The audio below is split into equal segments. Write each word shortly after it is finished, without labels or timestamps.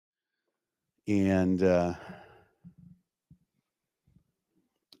And I'm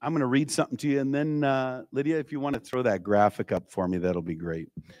going to read something to you. And then, Lydia, if you want to throw that graphic up for me, that'll be great.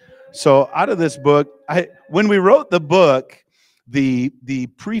 So out of this book, when we wrote the book, the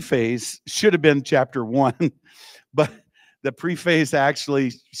preface should have been chapter 1, but the preface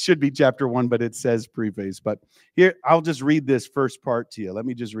actually should be chapter 1, but it says preface. But here, I'll just read this first part to you. Let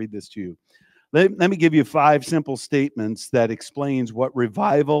me just read this to you. Let me give you 5 simple statements that explains what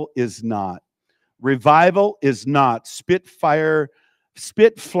revival is not. Revival is not spit-flying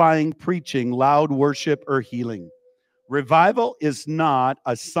preaching, loud worship, or healing. Revival is not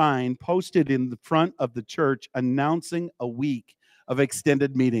a sign posted in the front of the church announcing a week of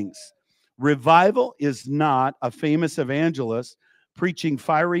extended meetings. Revival is not a famous evangelist preaching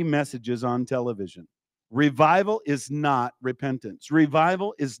fiery messages on television. Revival is not repentance.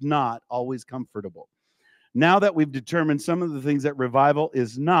 Revival is not always comfortable. Now that we've determined some of the things that revival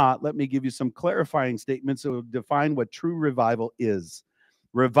is not, let me give you some clarifying statements that will define what true revival is.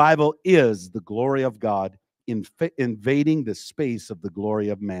 Revival is the glory of God invading the space of the glory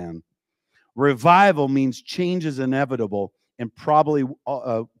of man. Revival means change is inevitable and probable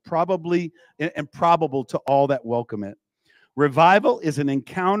to all that welcome it. Revival is an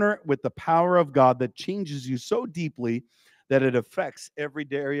encounter with the power of God that changes you so deeply that it affects every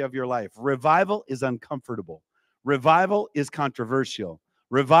area of your life. Revival is uncomfortable. Revival is controversial.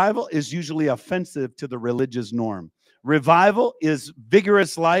 Revival is usually offensive to the religious norm. Revival is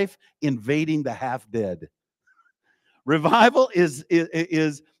vigorous life invading the half-dead. Revival is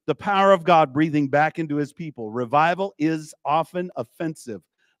the power of God breathing back into his people. Revival is often offensive,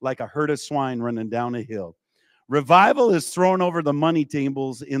 like a herd of swine running down a hill. Revival is thrown over the money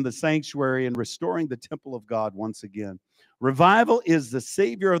tables in the sanctuary and restoring the temple of God once again. Revival is the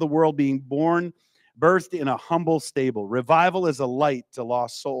Savior of the world being birthed in a humble stable. Revival is a light to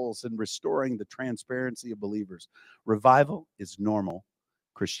lost souls and restoring the transparency of believers. Revival is normal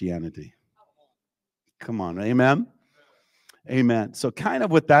Christianity. Come on, amen? Amen. So kind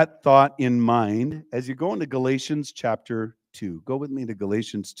of with that thought in mind, as you go into Galatians chapter 2, go with me to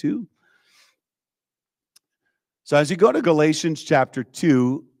Galatians 2. So as you go to Galatians chapter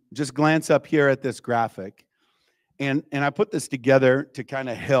 2, just glance up here at this graphic. And I put this together to kind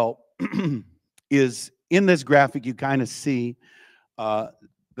of help. Is in this graphic, you kind of see the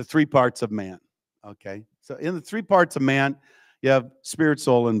 3 parts of man. Okay. So in the 3 parts of man, you have spirit,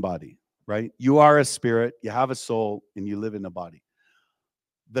 soul, and body. Right? You are a spirit, you have a soul, and you live in a body.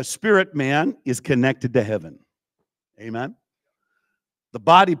 The spirit man is connected to heaven. Amen? The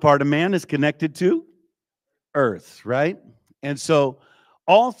body part of man is connected to earth, right? And so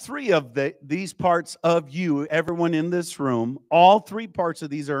all 3 of these parts of you, everyone in this room, all 3 parts of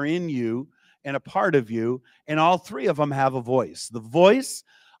these are in you and a part of you, and all 3 of them have a voice. The voice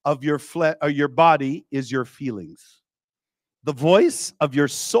of your body is your feelings. The voice of your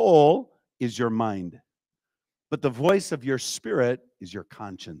soul is your mind. But the voice of your spirit is your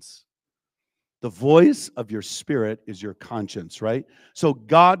conscience. The voice of your spirit is your conscience, right? So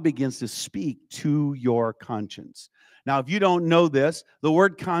God begins to speak to your conscience. Now, if you don't know this, the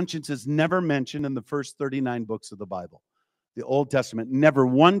word conscience is never mentioned in the first 39 books of the Bible. The Old Testament, never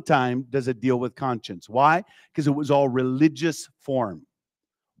one time does it deal with conscience. Why? Because it was all religious form.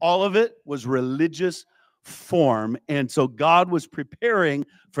 All of it was religious form. And so God was preparing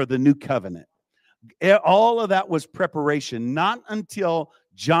for the new covenant. All of that was preparation. Not until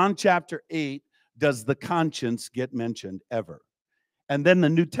John chapter 8 does the conscience get mentioned ever. And then the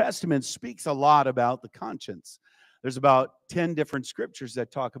New Testament speaks a lot about the conscience. There's about 10 different scriptures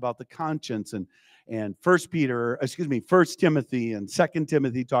that talk about the conscience, and 1 Timothy and 2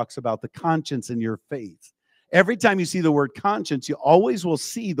 Timothy talks about the conscience in your faith. Every time you see the word conscience, you always will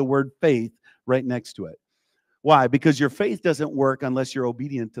see the word faith right next to it. Why? Because your faith doesn't work unless you're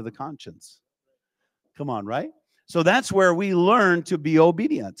obedient to the conscience. Come on, right? So that's where we learn to be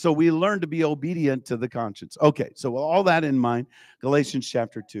obedient. So we learn to be obedient to the conscience. Okay, so with all that in mind, Galatians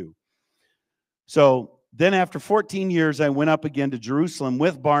chapter 2. So then after 14 years, I went up again to Jerusalem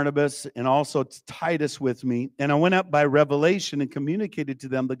with Barnabas and also Titus with me. And I went up by revelation and communicated to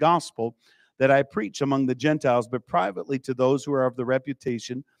them the gospel that I preach among the Gentiles, but privately to those who are of the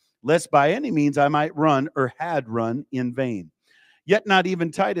reputation, lest by any means I might run or had run in vain. Yet not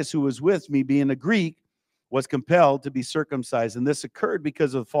even Titus, who was with me, being a Greek, was compelled to be circumcised. And this occurred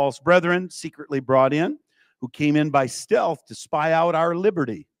because of false brethren secretly brought in, who came in by stealth to spy out our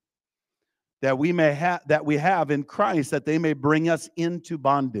liberty, that we have in Christ, that they may bring us into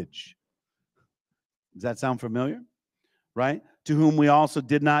bondage. Does that sound familiar? Right? to whom we also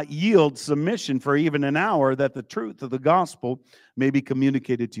did not yield submission for even an hour, that the truth of the gospel may be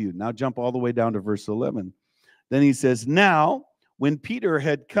communicated to you. Now jump all the way down to verse 11. Then he says, now, when Peter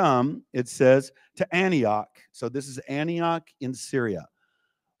had come, it says, to Antioch. So this is Antioch in Syria.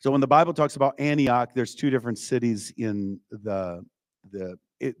 So when the Bible talks about Antioch, there's two different cities in the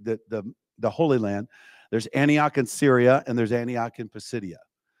Holy Land. There's Antioch in Syria, and there's Antioch in Pisidia.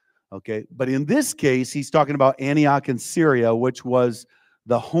 Okay, but in this case, he's talking about Antioch in Syria, which was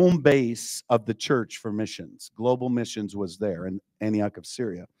the home base of the church for missions. Global missions was there in Antioch of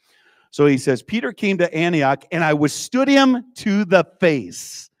Syria. So he says, Peter came to Antioch, and I withstood him to the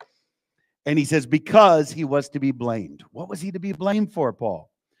face. And he says, because he was to be blamed. What was he to be blamed for, Paul?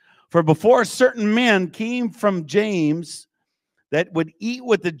 For before certain men came from James that would eat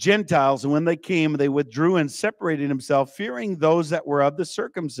with the Gentiles, and when they came, they withdrew and separated himself, fearing those that were of the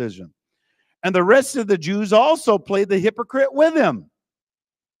circumcision. And the rest of the Jews also played the hypocrite with him,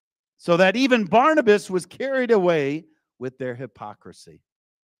 so that even Barnabas was carried away with their hypocrisy.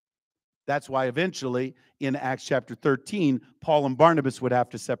 That's why eventually in Acts chapter 13, Paul and Barnabas would have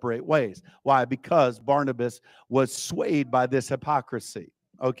to separate ways. Why? Because Barnabas was swayed by this hypocrisy.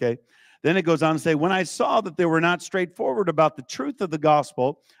 Okay. Then it goes on to say, when I saw that they were not straightforward about the truth of the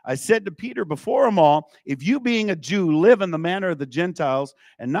gospel, I said to Peter before them all, if you being a Jew live in the manner of the Gentiles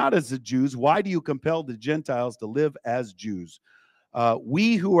and not as the Jews, why do you compel the Gentiles to live as Jews?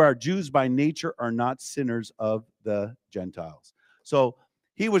 We who are Jews by nature are not sinners of the Gentiles. So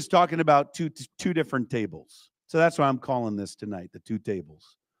he was talking about two different tables. So that's why I'm calling this tonight, the two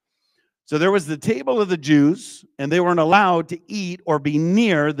tables. So there was the table of the Jews, and they weren't allowed to eat or be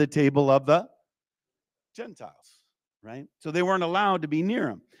near the table of the Gentiles, right? So they weren't allowed to be near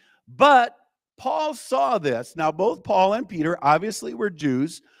them. But Paul saw this. Now, both Paul and Peter obviously were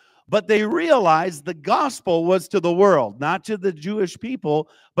Jews, but they realized the gospel was to the world, not to the Jewish people,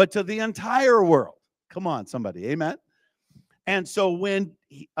 but to the entire world. Come on, somebody, amen? And so when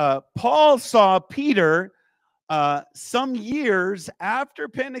Paul saw Peter, some years after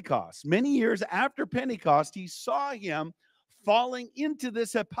Pentecost, many years after Pentecost, he saw him falling into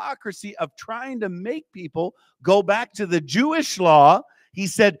this hypocrisy of trying to make people go back to the Jewish law. He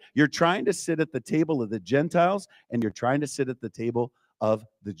said, you're trying to sit at the table of the Gentiles, and you're trying to sit at the table of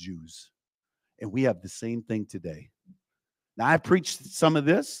the Jews. And we have the same thing today. Now, I preached some of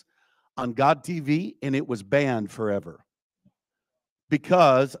this on God TV, and it was banned forever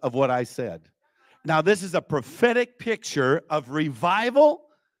because of what I said. Now, this is a prophetic picture of revival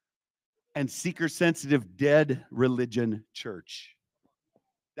and seeker-sensitive dead religion church.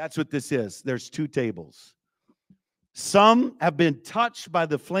 That's what this is. There's two tables. Some have been touched by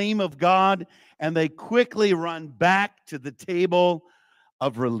the flame of God, and they quickly run back to the table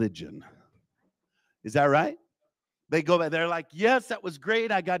of religion. Is that right? They go back. They're like, yes, that was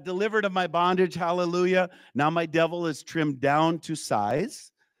great. I got delivered of my bondage. Hallelujah. Now my devil is trimmed down to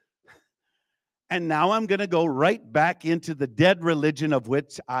size. And now I'm going to go right back into the dead religion of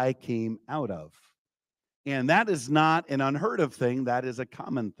which I came out of. And that is not an unheard of thing. That is a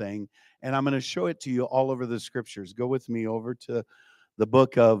common thing. And I'm going to show it to you all over the scriptures. Go with me over to the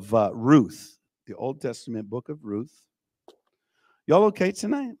book of Ruth, the Old Testament book of Ruth. Y'all okay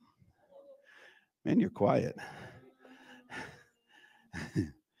tonight? Man, you're quiet.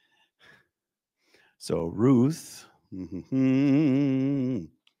 So Ruth,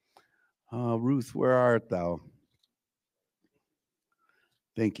 Ruth, where art thou?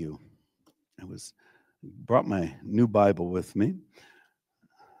 Thank you. I brought my new Bible with me.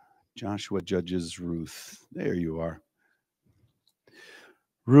 Joshua Judges Ruth. There you are.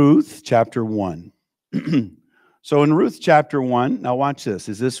 Ruth chapter 1. So in Ruth chapter 1, now watch this.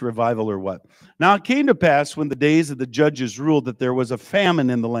 Is this revival or what? Now it came to pass when the days of the judges ruled that there was a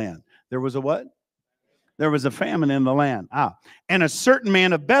famine in the land. There was a what? There was a famine in the land. And a certain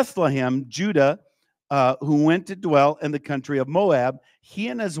man of Bethlehem, Judah, who went to dwell in the country of Moab, he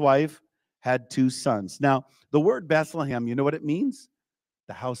and his wife had two sons. Now, the word Bethlehem, you know what it means?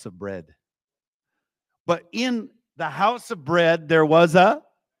 The house of bread. But in the house of bread, there was a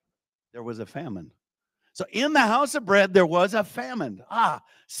famine. So in the house of bread, there was a famine.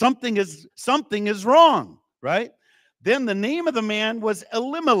 Something is wrong, right? Then the name of the man was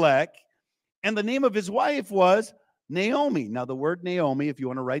Elimelech, and the name of his wife was Naomi. Now, the word Naomi, if you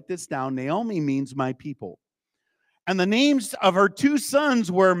want to write this down, Naomi means my people. And the names of her two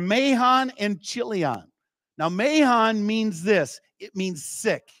sons were Mahon and Chilion. Now, Mahon means this. It means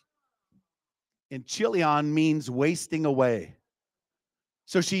sick. And Chilion means wasting away.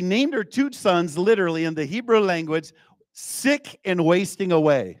 So she named her two sons, literally in the Hebrew language, sick and wasting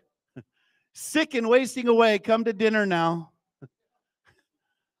away. Sick and wasting away. Come to dinner now.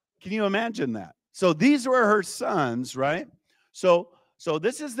 Can you imagine that? So these were her sons, right? So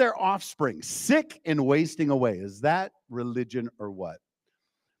this is their offspring, sick and wasting away. Is that religion or what?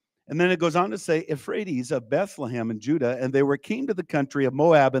 And then it goes on to say, Euphrates of Bethlehem in Judah, and they came to the country of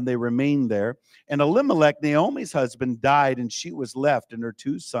Moab, and they remained there. And Elimelech, Naomi's husband, died, and she was left and her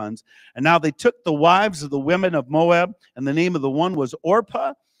 2 sons. And now they took the wives of the women of Moab, and the name of the one was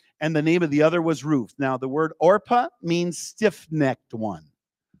Orpah, and the name of the other was Ruth. Now the word Orpah means stiff-necked one.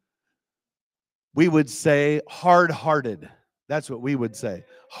 We would say hard-hearted. That's what we would say.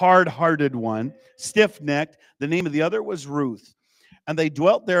 Hard-hearted one, stiff-necked. The name of the other was Ruth. And they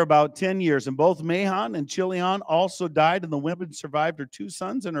dwelt there about 10 years. And both Mahlon and Chilion also died, and the women survived her 2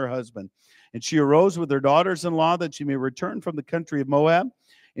 sons and her husband. And she arose with her daughters-in-law that she may return from the country of Moab.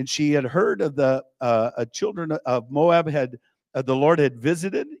 And she had heard of the children of Moab the Lord had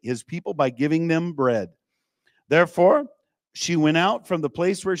visited his people by giving them bread. Therefore, she went out from the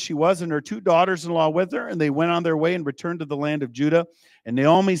place where she was, and her 2 daughters-in-law with her, and they went on their way and returned to the land of Judah. And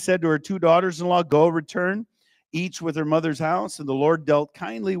Naomi said to her 2 daughters-in-law, Go, return, each with her mother's house, and the Lord dealt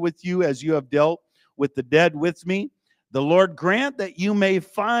kindly with you as you have dealt with the dead with me. The Lord grant that you may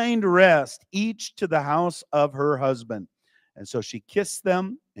find rest, each to the house of her husband. And so she kissed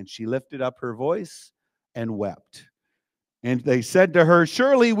them, and she lifted up her voice and wept. And they said to her,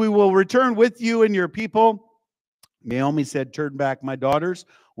 Surely we will return with you and your people. Naomi said, Turn back, my daughters.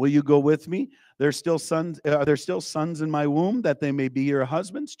 Will you go with me? Are there still sons in my womb, that they may be your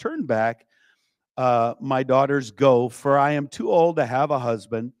husbands? Turn back, my daughters, go, for I am too old to have a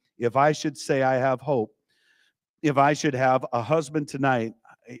husband. If I should say I have hope, if I should have a husband tonight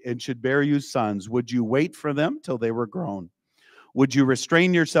and should bear you sons, would you wait for them till they were grown? Would you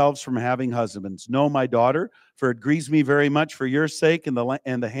restrain yourselves from having husbands? No, my daughter, for it grieves me very much for your sake, and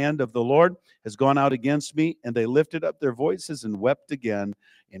the hand of the Lord has gone out against me. And they lifted up their voices and wept again.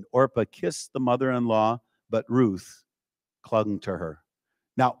 And Orpah kissed the mother-in-law, but Ruth clung to her.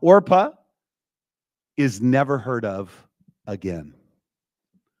 Now, Orpah is never heard of again.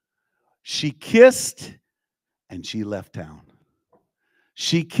 She kissed and she left town.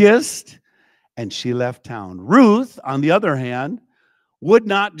 She kissed and she left town. Ruth, on the other hand, would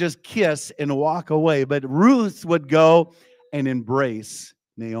not just kiss and walk away, but Ruth would go and embrace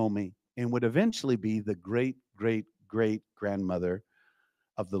Naomi and would eventually be the great, great, great grandmother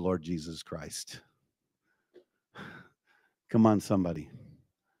of the Lord Jesus Christ. Come on, somebody.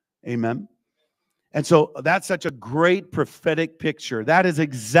 Amen. And so that's such a great prophetic picture. That is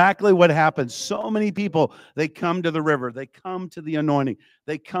exactly what happens. So many people, they come to the river. They come to the anointing.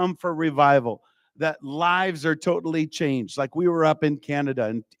 They come for revival. That lives are totally changed. Like we were up in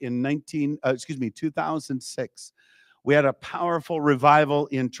Canada in 2006. We had a powerful revival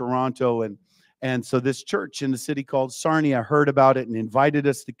in Toronto. And so this church in the city called Sarnia heard about it and invited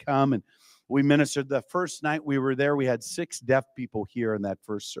us to come. And we ministered. The first night we were there, we had 6 deaf people here in that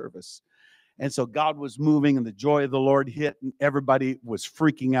first service. And so God was moving and the joy of the Lord hit and everybody was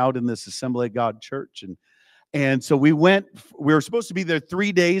freaking out in this Assembly of God church. And so we were supposed to be there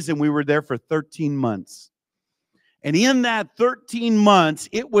 3 days and we were there for 13 months. And in that 13 months,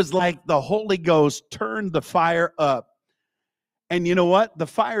 it was like the Holy Ghost turned the fire up. And you know what? The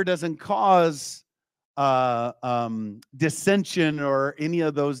fire doesn't cause dissension or any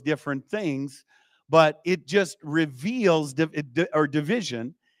of those different things, but it just reveals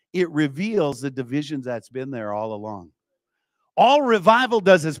division. It reveals the divisions that's been there all along. All revival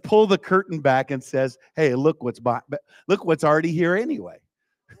does is pull the curtain back and says, hey, look what's already here anyway.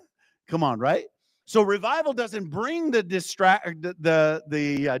 Come on, right? So revival doesn't bring the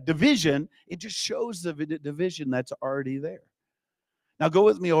division. It just shows the division that's already there. Now go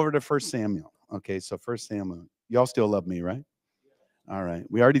with me over to 1 Samuel. Okay, so 1 Samuel. Y'all still love me, right? All right.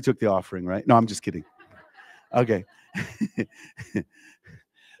 We already took the offering, right? No, I'm just kidding. Okay.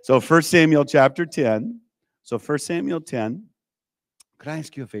 So 1 Samuel chapter 10. So 1 Samuel 10. Could I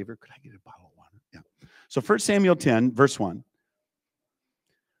ask you a favor? Could I get a bottle of water? Yeah. So 1 Samuel 10, verse 1.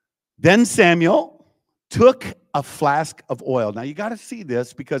 Then Samuel took a flask of oil. Now you got to see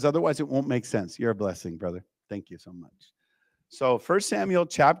this because otherwise it won't make sense. You're a blessing, brother. Thank you so much. So 1 Samuel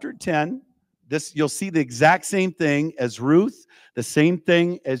chapter 10. You'll see the exact same thing as Ruth, the same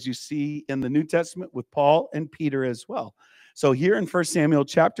thing as you see in the New Testament with Paul and Peter as well. So here in 1 Samuel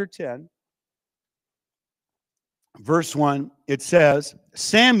chapter 10, verse 1, it says,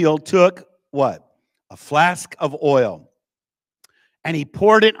 Samuel took what? A flask of oil, and he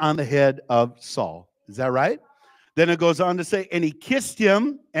poured it on the head of Saul. Is that right? Then it goes on to say, and he kissed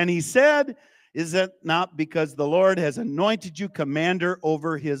him, and he said, is it not because the Lord has anointed you commander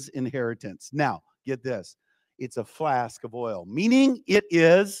over his inheritance? Now, get this. It's a flask of oil, meaning it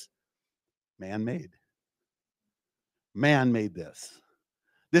is Man made. Man made this.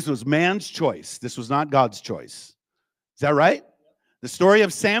 This was man's choice. This was not God's choice. Is that right? The story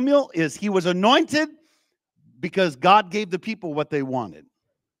of Samuel is he was anointed because God gave the people what they wanted.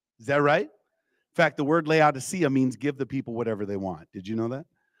 Is that right? In fact, the word Laodicea means give the people whatever they want. Did you know that?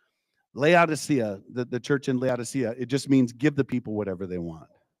 Laodicea, the church in Laodicea, it just means give the people whatever they want.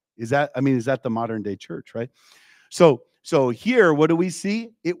 Is that the modern day church, right? So here, what do we see?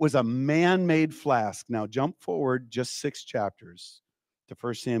 It was a man-made flask. Now jump forward just 6 chapters to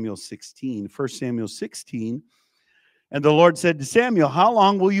 1 Samuel 16. 1 Samuel 16, and the Lord said to Samuel, how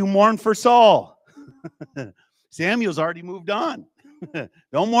long will you mourn for Saul? Samuel's already moved on.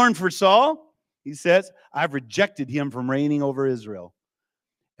 Don't mourn for Saul. He says, I've rejected him from reigning over Israel.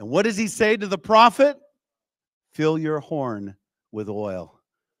 And what does he say to the prophet? Fill your horn with oil.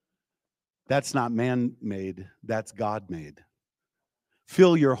 That's not man-made. That's God-made.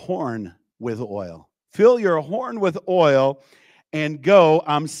 Fill your horn with oil. Fill your horn with oil and go.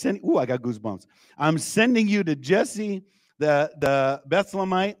 I got goosebumps. I'm sending you to Jesse, the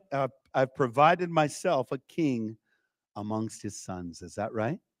Bethlehemite. I've provided myself a king amongst his sons. Is that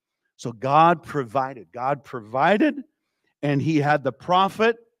right? So God provided. God provided, and he had the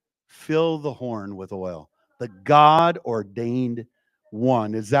prophet fill the horn with oil. The God-ordained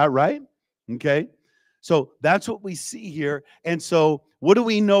one. Is that right? Okay. So that's what we see here. And so what do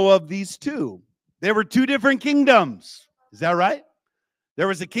we know of these two? There were 2 different kingdoms. Is that right? There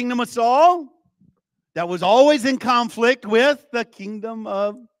was the kingdom of Saul that was always in conflict with the kingdom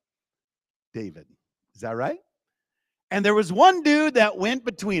of David. Is that right? And there was one dude that went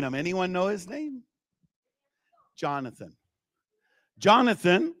between them. Anyone know his name? Jonathan.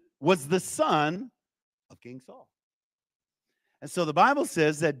 Jonathan was the son of King Saul. And so the Bible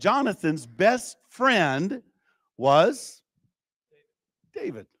says that Jonathan's best friend was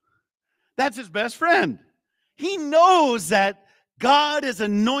David. That's his best friend. He knows that God has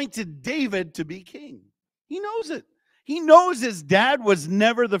anointed David to be king. He knows it. He knows his dad was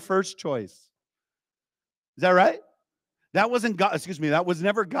never the first choice. Is that right? That wasn't God, that was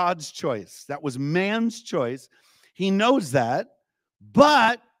never God's choice. That was man's choice. He knows that,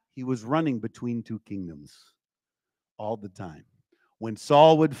 but he was running between 2 kingdoms all the time. When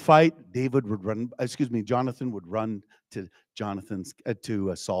Saul would fight, Jonathan would run to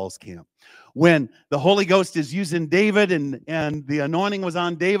Saul's camp. When the Holy Ghost is using David and the anointing was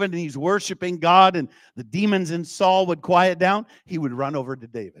on David and he's worshiping God and the demons in Saul would quiet down, he would run over to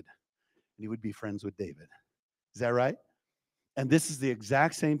David and he would be friends with David. Is that right? And this is the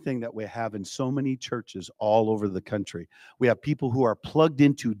exact same thing that we have in so many churches all over the country. We have people who are plugged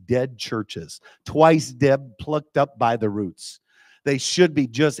into dead churches, twice dead, plucked up by the roots. They should be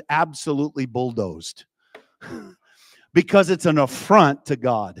just absolutely bulldozed because it's an affront to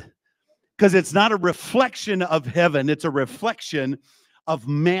God. Because it's not a reflection of heaven. It's a reflection of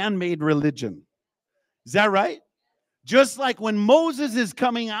man-made religion. Is that right? Just like when Moses is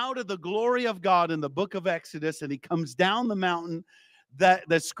coming out of the glory of God in the book of Exodus and he comes down the mountain, that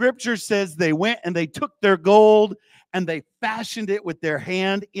the scripture says they went and they took their gold and they fashioned it with their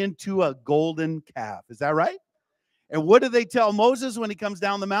hand into a golden calf. Is that right? And what do they tell Moses when he comes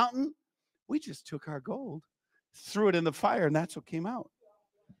down the mountain? We just took our gold, threw it in the fire, and that's what came out.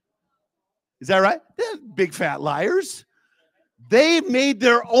 Is that right? They're big fat liars. They made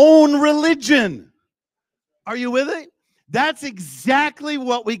their own religion. Are you with it? That's exactly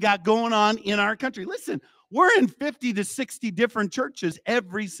what we got going on in our country. Listen, we're in 50 to 60 different churches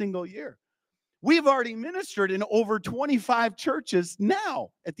every single year. We've already ministered in over 25 churches now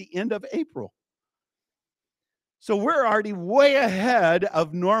at the end of April. So we're already way ahead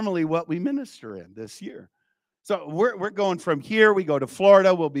of normally what we minister in this year. So we're going from here. We go to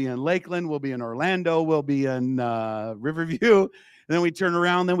Florida. We'll be in Lakeland. We'll be in Orlando. We'll be in Riverview. And then we turn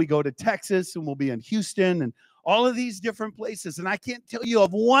around. Then we go to Texas, and we'll be in Houston and all of these different places. And I can't tell you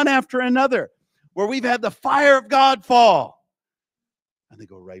of one after another where we've had the fire of God fall. And they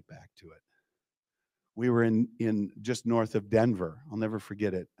go right back to it. We were in just north of Denver. I'll never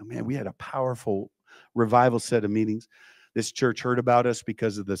forget it. Oh, man, we had a powerful revival set of meetings. This church heard about us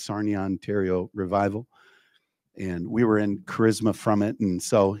because of the Sarnia, Ontario revival. And we were in Charisma from it. And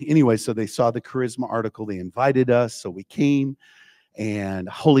so anyway, so they saw the Charisma article. They invited us. So we came, and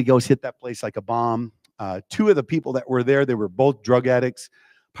Holy Ghost hit that place like a bomb. 2 of the people that were there, they were both drug addicts.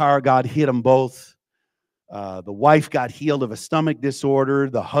 Power of God hit them both. The wife got healed of a stomach disorder.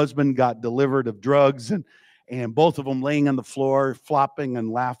 The husband got delivered of drugs. And both of them laying on the floor, flopping and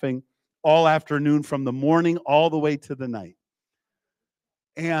laughing all afternoon from the morning all the way to the night.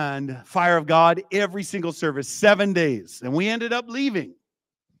 And fire of God every single service, 7 days. And we ended up leaving.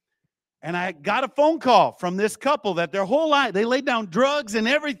 And I got a phone call from this couple that their whole life, they laid down drugs and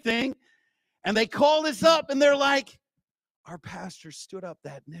everything. And they called us up and they're like, our pastor stood up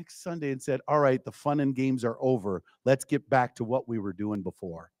that next Sunday and said, all right, the fun and games are over. Let's get back to what we were doing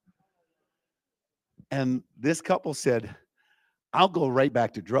before. And this couple said, I'll go right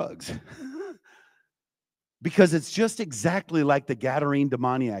back to drugs. Because it's just exactly like the Gadarene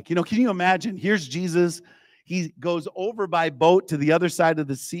demoniac. You know, can you imagine? Here's Jesus. He goes over by boat to the other side of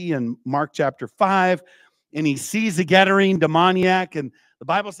the sea in Mark chapter 5, and he sees the Gadarene demoniac, and the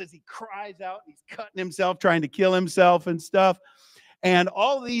Bible says he cries out, he's cutting himself, trying to kill himself and stuff. And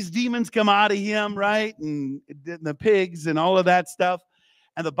all these demons come out of him, right? And the pigs and all of that stuff.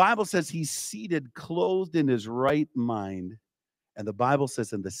 And the Bible says he's seated, clothed in his right mind. And the Bible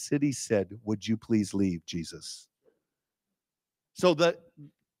says, and the city said, would you please leave, Jesus? So the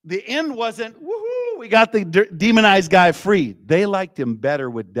end wasn't, woohoo, we got the demonized guy free. They liked him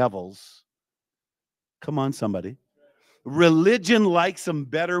better with devils. Come on, somebody. Religion likes them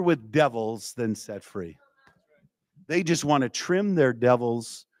better with devils than set free. They just want to trim their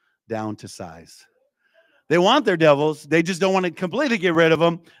devils down to size. They want their devils. They just don't want to completely get rid of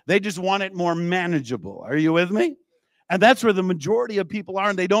them. They just want it more manageable. Are you with me? And that's where the majority of people are,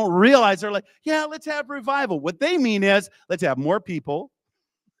 and they don't realize. They're like, yeah, let's have revival. What they mean is, let's have more people.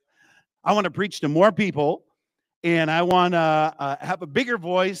 I want to preach to more people, and I want to have a bigger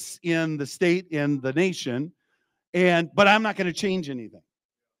voice in the state, in the nation, but I'm not going to change anything.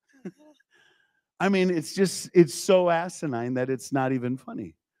 I mean, it's so asinine that it's not even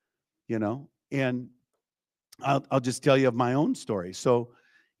funny, you know? And I'll just tell you of my own story. So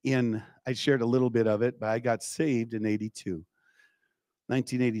I shared a little bit of it, but I got saved in 82.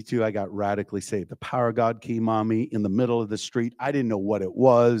 1982, I got radically saved. The power of God came on me in the middle of the street. I didn't know what it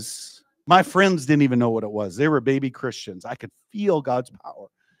was. My friends didn't even know what it was. They were baby Christians. I could feel God's power.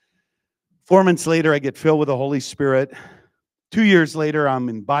 4 months later, I get filled with the Holy Spirit. 2 years later, I'm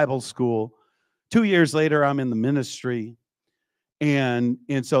in Bible school. 2 years later, I'm in the ministry. And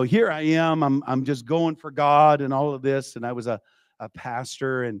so here I am. I'm just going for God and all of this. And I was a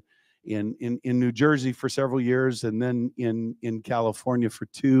pastor in New Jersey for several years, and then in California for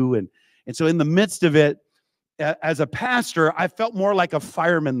 2. And so in the midst of it, as a pastor, I felt more like a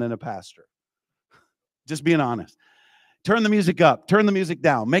fireman than a pastor. Just being honest. Turn the music up, turn the music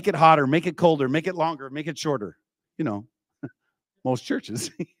down, make it hotter, make it colder, make it longer, make it shorter. You know, most churches.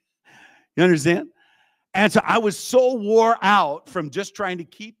 You understand? And so I was so wore out from just trying to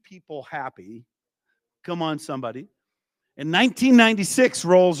keep people happy. Come on, somebody. And 1996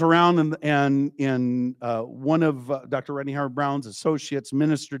 rolls around, and one of Dr. Rodney Howard-Browne's associates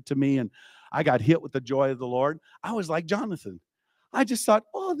ministered to me, and I got hit with the joy of the Lord. I was like Jonathan. I just thought,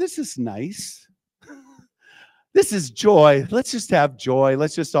 oh, this is nice. This is joy. Let's just have joy.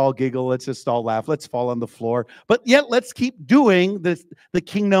 Let's just all giggle. Let's just all laugh. Let's fall on the floor. But yet, let's keep doing the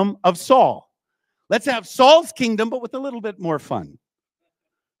kingdom of Saul. Let's have Saul's kingdom, but with a little bit more fun.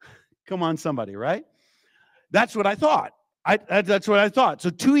 Come on, somebody, right? That's what I thought. That's what I thought. So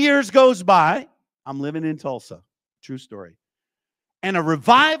 2 years goes by. I'm living in Tulsa. True story. And a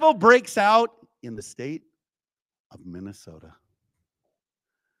revival breaks out in the state of Minnesota.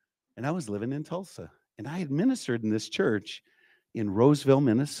 And I was living in Tulsa. And I had ministered in this church in Roseville,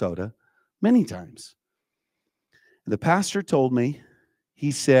 Minnesota, many times. And the pastor told me,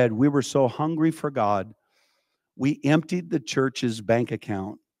 he said, we were so hungry for God, we emptied the church's bank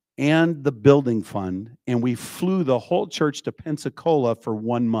account and the building fund, and we flew the whole church to Pensacola for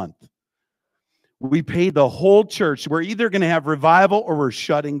 1 month. We paid the whole church. We're either going to have revival or we're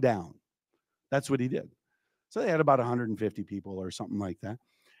shutting down. That's what he did. So they had about 150 people or something like that.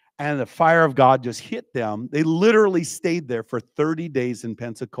 And the fire of God just hit them. They literally stayed there for 30 days in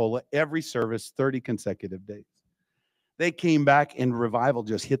Pensacola, every service, 30 consecutive days. They came back and revival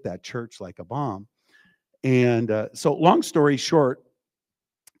just hit that church like a bomb. And so long story short,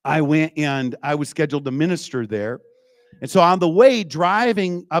 I went and I was scheduled to minister there. And so on the way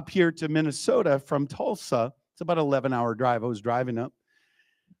driving up here to Minnesota from Tulsa, it's about an 11-hour drive. I was driving up.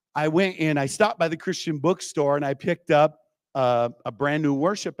 I went and I stopped by the Christian bookstore and I picked up a brand new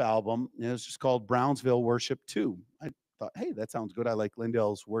worship album. And it was just called Brownsville Worship 2. I thought, hey, that sounds good. I like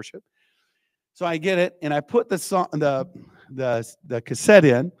Lindell's worship. So I get it and I put the song, the cassette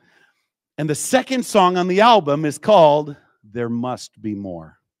in. And the second song on the album is called There Must Be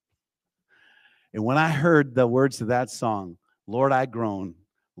More. And when I heard the words of that song, Lord, I groan,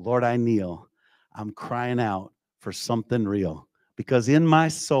 Lord, I kneel, I'm crying out for something real. Because in my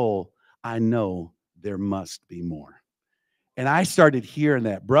soul, I know there must be more. And I started hearing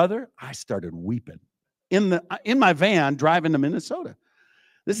that, brother, I started weeping in my van driving to Minnesota.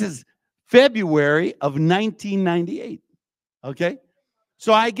 This is February of 1998. Okay?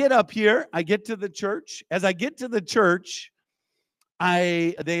 So I get up here, I get to the church. As I get to the church,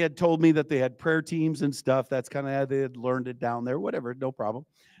 they had told me that they had prayer teams and stuff. That's kind of how they had learned it down there, whatever, no problem.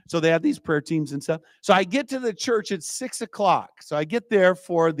 So they had these prayer teams and stuff. So I get to the church at 6 o'clock. So I get there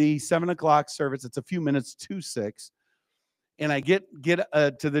for the 7 o'clock service. It's a few minutes to 6. And I get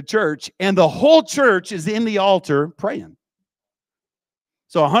to the church, and the whole church is in the altar praying.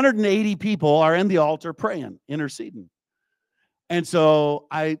 So 180 people are in the altar praying, interceding. And so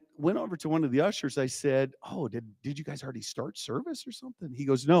I went over to one of the ushers. I said, oh, did you guys already start service or something? He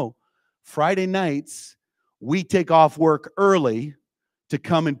goes, no. Friday nights, we take off work early to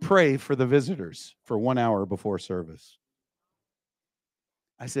come and pray for the visitors for 1 hour before service.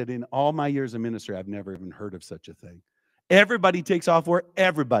 I said, in all my years of ministry, I've never even heard of such a thing. Everybody takes off work.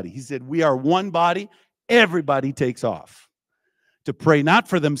 Everybody. He said, we are one body. Everybody takes off to pray, not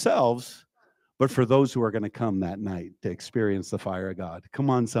for themselves, but for those who are going to come that night to experience the fire of God. Come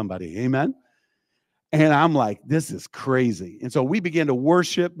on, somebody. Amen. And I'm like, this is crazy. And so we began to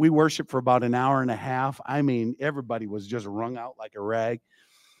worship. We worshiped for about an hour and a half. I mean, everybody was just wrung out like a rag.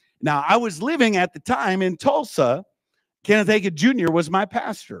 Now, I was living at the time in Tulsa. Kenneth Hagin Jr. was my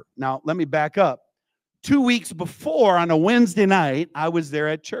pastor. Now, let me back up. 2 weeks before, on a Wednesday night, I was there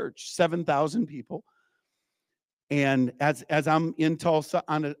at church, 7,000 people. And as I'm in Tulsa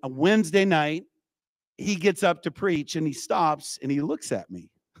on a Wednesday night, he gets up to preach, and he stops, and he looks at me.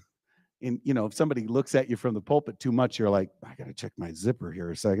 And, you know, if somebody looks at you from the pulpit too much, you're like, I got to check my zipper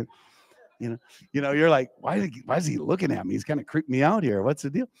here a second. You know, you're like, why is he looking at me? He's kind of creeped me out here. What's the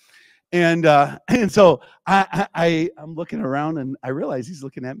deal? And so I'm looking around, and I realize he's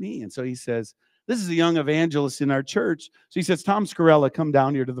looking at me. And so he says, this is a young evangelist in our church. So he says, Tom Scarrella, come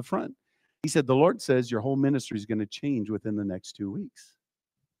down here to the front. He said, the Lord says your whole ministry is going to change within the next 2 weeks.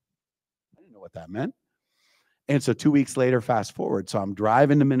 I didn't know what that meant. And so 2 weeks later, fast forward. So I'm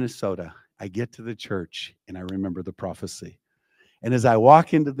driving to Minnesota. I get to the church, and I remember the prophecy. And as I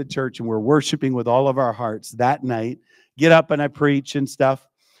walk into the church, and we're worshiping with all of our hearts that night, get up and I preach and stuff.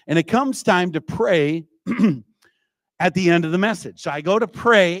 And it comes time to pray at the end of the message. So I go to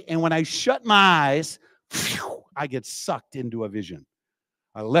pray, and when I shut my eyes, I get sucked into a vision.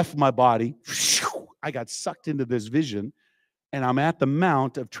 I left my body. I got sucked into this vision, and I'm at the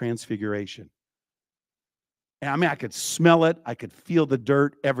Mount of Transfiguration. And I mean, I could smell it. I could feel the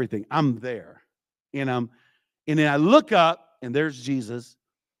dirt, everything. I'm there. And then I look up, and there's Jesus.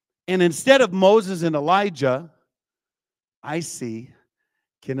 And instead of Moses and Elijah, I see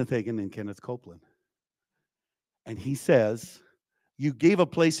Kenneth Hagin and Kenneth Copeland. And he says, you gave a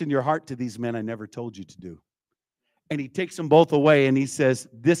place in your heart to these men I never told you to do. And he takes them both away, and he says,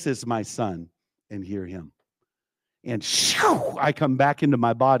 this is my son, and hear him. And shoo, I come back into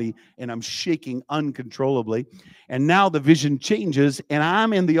my body, and I'm shaking uncontrollably. And now the vision changes, and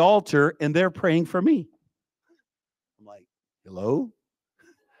I'm in the altar, and they're praying for me. I'm like, hello?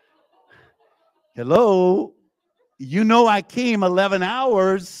 Hello? You know I came 11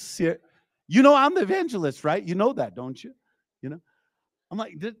 hours here. You know I'm the evangelist, right? You know that, don't you? You know? I'm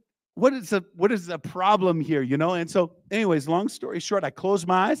like, what is the problem here, you know? And so, anyways, long story short, I close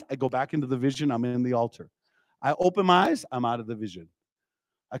my eyes. I go back into the vision. I'm in the altar. I open my eyes. I'm out of the vision.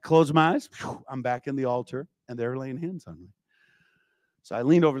 I close my eyes. I'm back in the altar, and they're laying hands on me. So I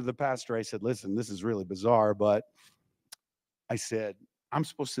leaned over to the pastor. I said, listen, this is really bizarre, but I said, I'm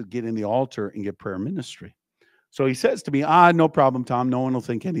supposed to get in the altar and get prayer ministry. So he says to me, no problem, Tom. No one will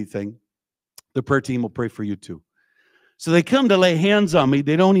think anything. The prayer team will pray for you too. So they come to lay hands on me.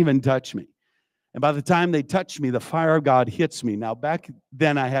 They don't even touch me. And by the time they touch me, the fire of God hits me. Now, back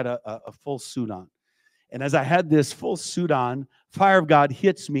then, I had a full suit on. And as I had this full suit on, fire of God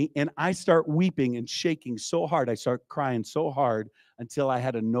hits me, and I start weeping and shaking so hard. I start crying so hard until I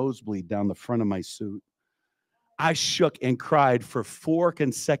had a nosebleed down the front of my suit. I shook and cried for 4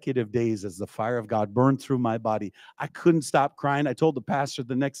 consecutive days as the fire of God burned through my body. I couldn't stop crying. I told the pastor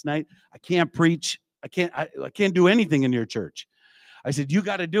the next night, I can't preach. I can't do anything in your church. I said, you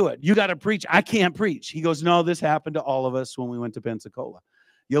got to do it. You got to preach. I can't preach. He goes, no, this happened to all of us when we went to Pensacola.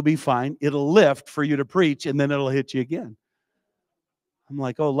 You'll be fine. It'll lift for you to preach, and then it'll hit you again. I'm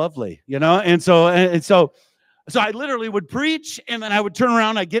like, oh, lovely, you know? And so I literally would preach, and then I would turn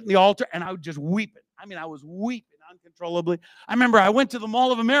around, I'd get in the altar, and I would just weep. I mean, I was weeping uncontrollably. I remember I went to the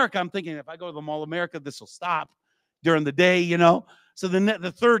Mall of America. I'm thinking, if I go to the Mall of America, this will stop during the day, you know? So then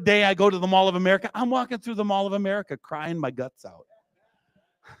the third day I go to the Mall of America, I'm walking through the Mall of America crying my guts out.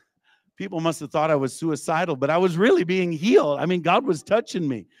 People must have thought I was suicidal, but I was really being healed. I mean, God was touching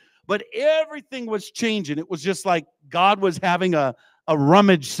me. But everything was changing. It was just like God was having a a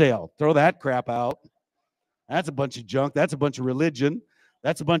rummage sale. Throw that crap out. That's a bunch of junk. That's a bunch of religion.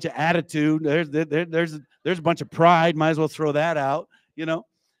 That's a bunch of attitude. There's a bunch of pride. Might as well throw that out, you know.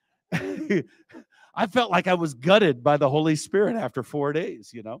 I felt like I was gutted by the Holy Spirit after 4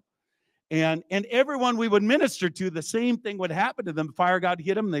 days, you know. And everyone we would minister to, the same thing would happen to them. Fire God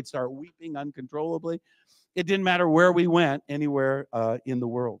hit them, and they'd start weeping uncontrollably. It didn't matter where we went, anywhere in the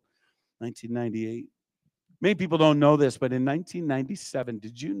world. 1998. Many people don't know this, but in 1997,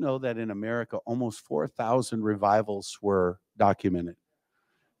 did you know that in America, almost 4,000 revivals were documented?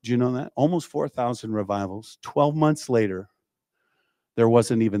 Did you know that? Almost 4,000 revivals. 12 months later, there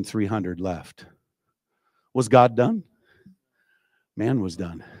wasn't even 300 left. Was God done? Man was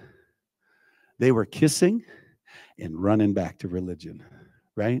done. They were kissing and running back to religion,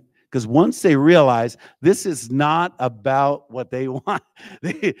 right? Because once they realize this is not about what they want,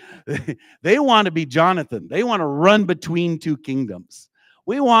 they want to be Jonathan. They want to run between two kingdoms.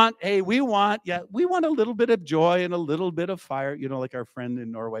 We want a little bit of joy and a little bit of fire, you know, like our friend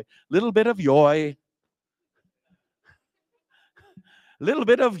in Norway. Little bit of joy. A little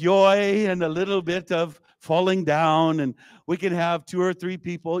bit of joy and a little bit of falling down, and we can have 2 or 3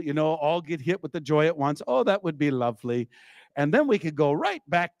 people, you know, all get hit with the joy at once. Oh, that would be lovely. And then we could go right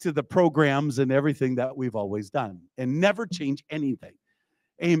back to the programs and everything that we've always done and never change anything.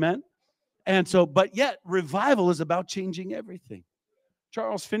 Amen. And so, but yet revival is about changing everything.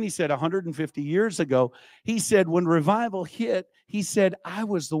 Charles Finney said 150 years ago, he said, when revival hit, he said, I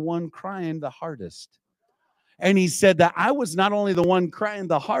was the one crying the hardest. And he said that I was not only the one crying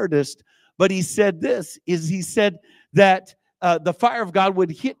the hardest, but he said that the fire of God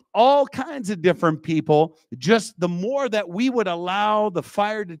would hit all kinds of different people. Just the more that we would allow the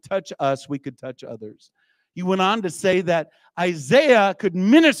fire to touch us, we could touch others. He went on to say that Isaiah could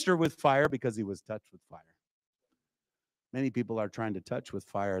minister with fire because he was touched with fire. Many people are trying to touch with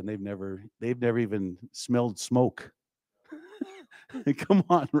fire, and they've never even smelled smoke. Come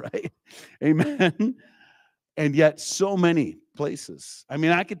on, right? Amen. And yet so many places. I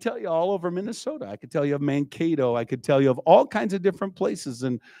mean, I could tell you all over Minnesota. I could tell you of Mankato. I could tell you of all kinds of different places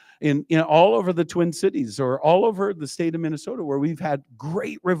in all over the Twin Cities or all over the state of Minnesota where we've had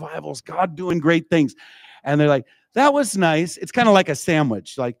great revivals, God doing great things. And they're like, that was nice. It's kind of like a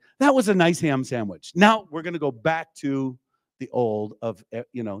sandwich. Like, that was a nice ham sandwich. Now we're going to go back to the old of,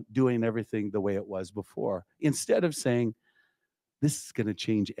 you know, doing everything the way it was before. Instead of saying, this is going to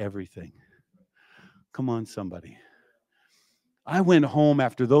change everything. Come on, somebody. I went home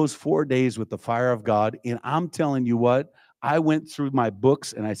after those 4 days with the fire of God, and I'm telling you what, I went through my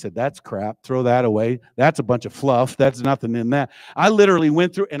books and I said, that's crap. Throw that away. That's a bunch of fluff. That's nothing in that. I literally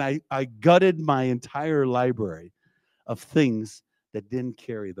went through and I gutted my entire library of things that didn't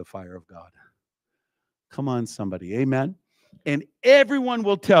carry the fire of God. Come on, somebody. Amen. And everyone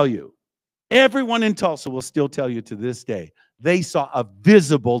will tell you, everyone in Tulsa will still tell you to this day, they saw a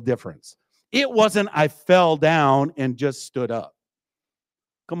visible difference. It wasn't I fell down and just stood up.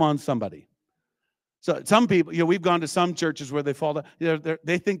 Come on, somebody. So some people, you know, we've gone to some churches where they fall down. You know,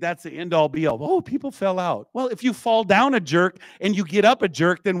 they think that's the end all be all. Oh, people fell out. Well, if you fall down a jerk and you get up a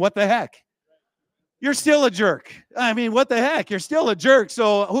jerk, then what the heck? You're still a jerk. I mean, what the heck? You're still a jerk.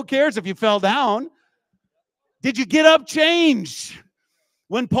 So who cares if you fell down? Did you get up changed?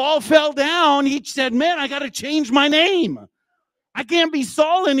 When Paul fell down, he said, man, I got to change my name. I can't be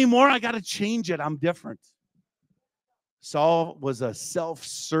Saul anymore. I got to change it. I'm different. Saul was a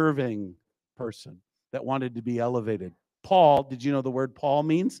self-serving person that wanted to be elevated. Paul, did you know the word Paul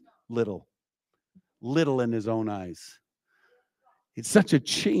means? Little. Little in his own eyes. It's such a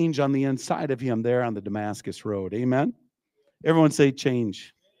change on the inside of him there on the Damascus Road. Amen? Everyone say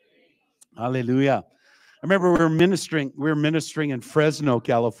change. Hallelujah. I remember we were ministering in Fresno,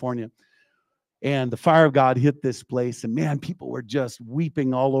 California. And the fire of God hit this place, and man, people were just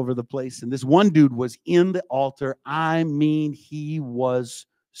weeping all over the place. And this one dude was in the altar. I mean, he was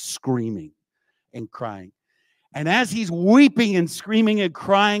screaming and crying. And as he's weeping and screaming and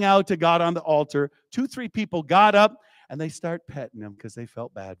crying out to God on the altar, 2, 3 people got up and they start petting him because they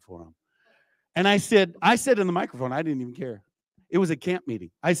felt bad for him. And I said in the microphone, I didn't even care. It was a camp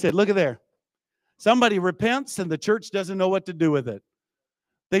meeting. I said, look at there. Somebody repents and the church doesn't know what to do with it.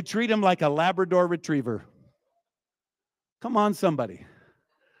 They treat him like a Labrador retriever. Come on, somebody.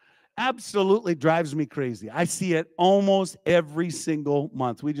 Absolutely drives me crazy. I see it almost every single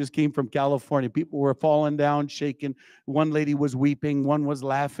month. We just came from California. People were falling down, shaking. One lady was weeping. One was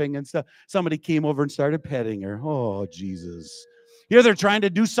laughing and stuff. Somebody came over and started petting her. Oh, Jesus. Here they're trying to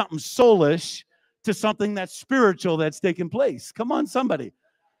do something soulish to something that's spiritual that's taking place. Come on, somebody.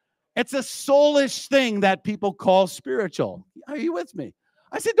 It's a soulish thing that people call spiritual. Are you with me?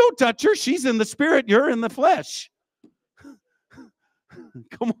 I said, don't touch her. She's in the spirit. You're in the flesh.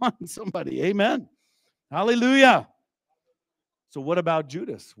 Come on, somebody. Amen. Hallelujah. So what about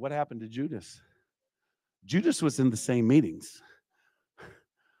Judas? What happened to Judas? Judas was in the same meetings.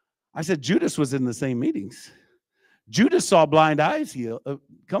 I said, Judas was in the same meetings. Judas saw blind eyes healed.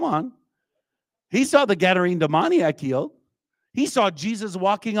 Come on. He saw the Gadarene demoniac healed. He saw Jesus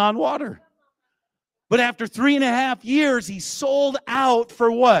walking on water. But after 3.5 years, he sold out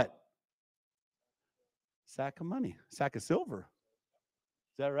for what? Sack of money, sack of silver.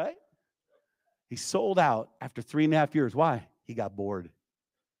 Is that right? He sold out after 3.5 years. Why? He got bored.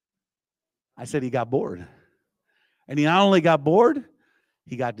 I said he got bored. And he not only got bored,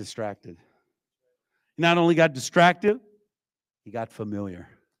 he got distracted. He not only got distracted, he got familiar.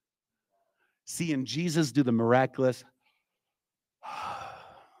 Seeing Jesus do the miraculous.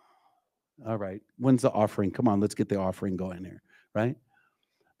 All right, when's the offering? Come on, let's get the offering going here, right?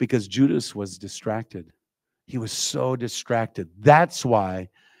 Because Judas was distracted. He was so distracted. That's why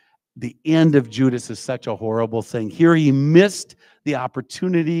the end of Judas is such a horrible thing. Here he missed the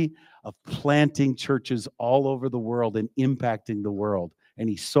opportunity of planting churches all over the world and impacting the world. And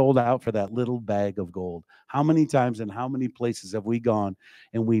he sold out for that little bag of gold. How many times and how many places have we gone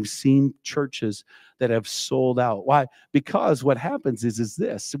and we've seen churches that have sold out? Why? Because what happens is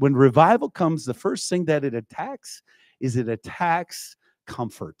this. When revival comes, the first thing that it attacks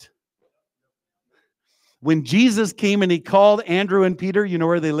comfort. When Jesus came and he called Andrew and Peter, you know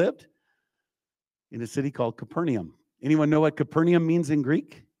where they lived? In a city called Capernaum. Anyone know what Capernaum means in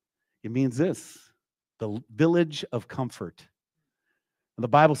Greek? It means this, the village of comfort. And the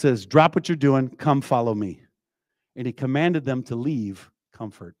Bible says, drop what you're doing, come follow me. And he commanded them to leave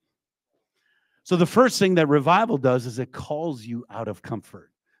comfort. So the first thing that revival does is it calls you out of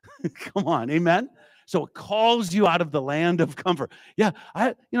comfort. Come on, amen? So it calls you out of the land of comfort. Yeah,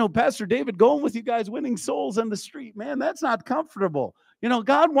 Pastor David, going with you guys, winning souls on the street, man, that's not comfortable. If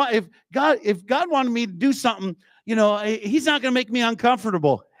God wanted me to do something, he's not going to make me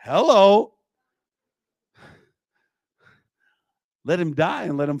uncomfortable. Hello. Let him die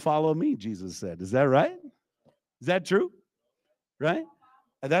and let him follow me, Jesus said. Is that right? Is that true? Right?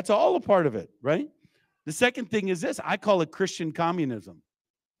 That's all a part of it, right? The second thing is this. I call it Christian communism.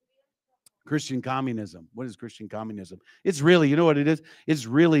 Christian communism. What is Christian communism? It's really, you know what it is? It's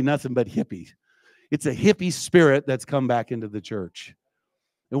really nothing but hippies. It's a hippie spirit that's come back into the church.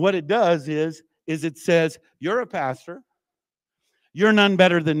 And what it does is it says, you're a pastor. You're none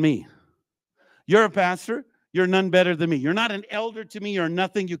better than me. You're a pastor. You're none better than me. You're not an elder to me. You're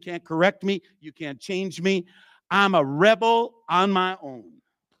nothing. You can't correct me. You can't change me. I'm a rebel on my own.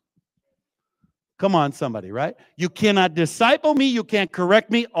 Come on, somebody, right? You cannot disciple me. You can't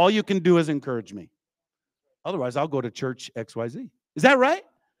correct me. All you can do is encourage me. Otherwise, I'll go to church XYZ. Is that right?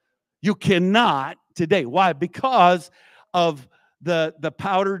 You cannot today. Why? Because of the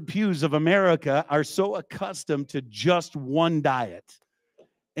powdered pews of America are so accustomed to just one diet.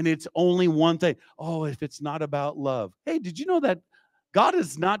 And it's only one thing. Oh, if it's not about love. Hey, did you know that God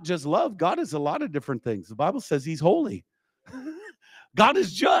is not just love? God is a lot of different things. The Bible says he's holy. God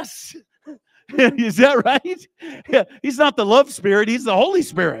is just. Is that right? Yeah, he's not the love spirit. He's the Holy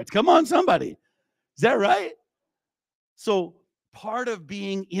Spirit. Come on, somebody. Is that right? So part of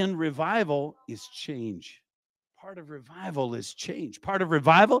being in revival is change. Part of revival is change. Part of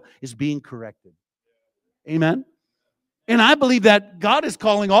revival is being corrected. Amen. And I believe that God is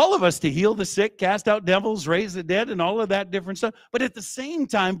calling all of us to heal the sick, cast out devils, raise the dead, and all of that different stuff. But at the same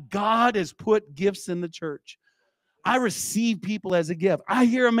time, God has put gifts in the church. I receive people as a gift. I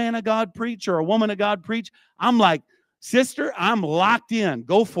hear a man of God preach or a woman of God preach. I'm like, sister, I'm locked in.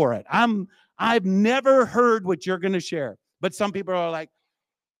 Go for it. I've never heard what you're going to share. But some people are like,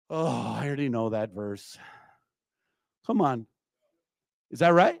 oh, I already know that verse. Come on. Is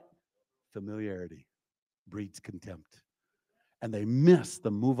that right? Familiarity breeds contempt. And they miss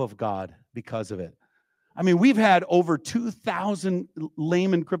the move of God because of it. I mean, we've had over 2,000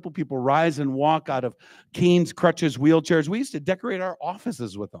 lame and crippled people rise and walk out of canes, crutches, wheelchairs. We used to decorate our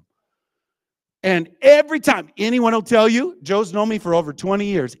offices with them. And every time, anyone will tell you, Joe's known me for over 20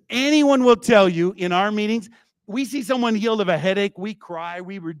 years. Anyone will tell you in our meetings, we see someone healed of a headache, we cry,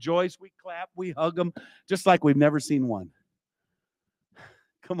 we rejoice, we clap, we hug them, just like we've never seen one.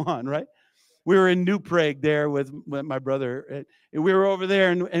 Come on, right? We were in New Prague there with my brother, and we were over there,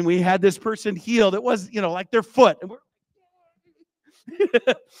 and we had this person healed. It was, like their foot. And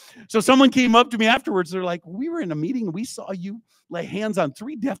so someone came up to me afterwards. They're like, we were in a meeting, and we saw you lay hands on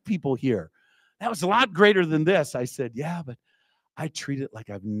 3 deaf people here. That was a lot greater than this. I said, yeah, but I treat it like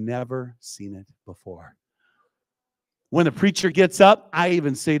I've never seen it before. When the preacher gets up, I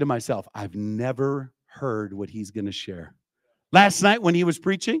even say to myself, I've never heard what he's going to share. Last night when he was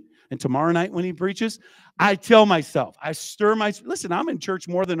preaching, and tomorrow night when he preaches, I tell myself, I stir myself. Listen, I'm in church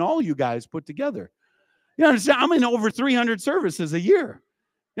more than all you guys put together. You understand? I'm in over 300 services a year.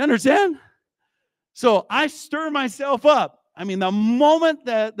 You understand? So I stir myself up. I mean, the moment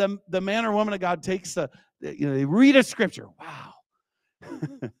that the man or woman of God takes they read a scripture, wow.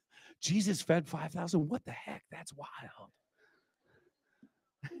 Jesus fed 5,000. What the heck? That's wild.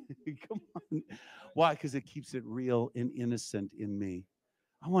 Come on. Why? Because it keeps it real and innocent in me.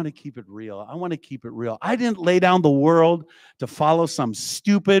 I want to keep it real. I want to keep it real. I didn't lay down the world to follow some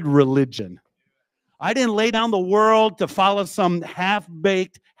stupid religion. I didn't lay down the world to follow some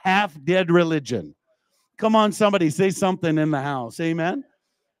half-baked, half-dead religion. Come on, somebody, say something in the house. Amen?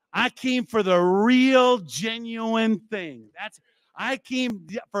 I came for the real, genuine thing. I came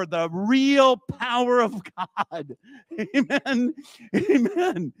for the real power of God. Amen.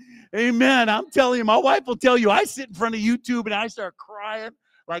 Amen. Amen. I'm telling you, my wife will tell you, I sit in front of YouTube and I start crying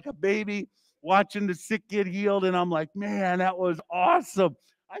like a baby watching the sick get healed. And I'm like, man, that was awesome.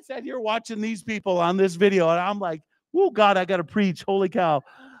 I sat here watching these people on this video and I'm like, oh, God, I got to preach. Holy cow.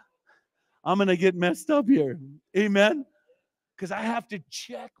 I'm going to get messed up here. Amen. Because I have to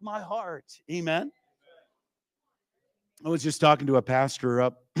check my heart. Amen. I was just talking to a pastor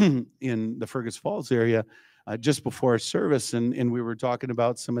up in the Fergus Falls area just before service, and we were talking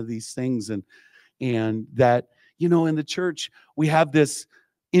about some of these things, and that, in the church, we have this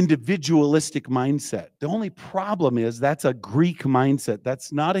individualistic mindset. The only problem is that's a Greek mindset.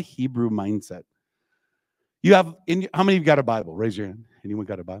 That's not a Hebrew mindset. How many of you got a Bible? Raise your hand. Anyone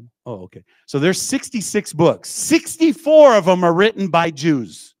got a Bible? Oh, okay. So there's 66 books. 64 of them are written by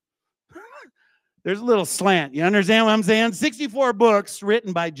Jews. There's a little slant. You understand what I'm saying? 64 books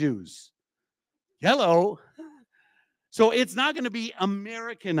written by Jews. Hello. So it's not going to be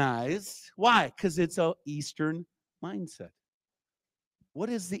Americanized. Why? Because it's an Eastern mindset. What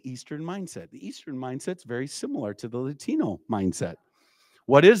is the Eastern mindset? The Eastern mindset's very similar to the Latino mindset.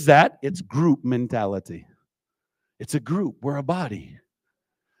 What is that? It's group mentality. It's a group. We're a body.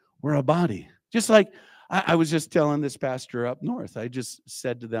 We're a body. Just like I was just telling this pastor up north. I just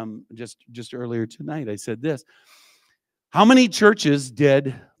said to them just earlier tonight, I said this. How many churches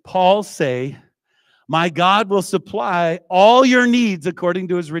did Paul say, my God will supply all your needs according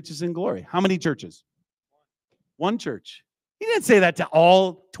to his riches and glory? How many churches? One church. He didn't say that to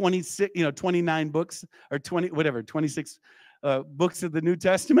all 26, 29 books or 26 books of the New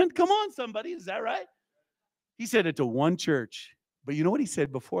Testament. Come on, somebody. Is that right? He said it to one church. But you know what he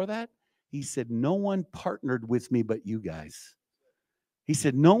said before that? He said, no one partnered with me but you guys. He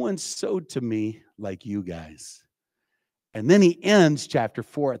said, no one sowed to me like you guys. And then he ends chapter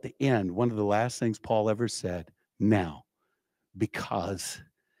 4 at the end. One of the last things Paul ever said, now, because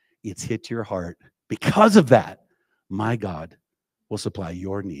it's hit your heart, because of that, my God will supply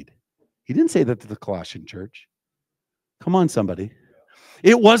your need. He didn't say that to the Colossian church. Come on, somebody.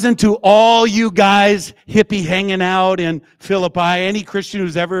 It wasn't to all you guys hippie hanging out in Philippi, any Christian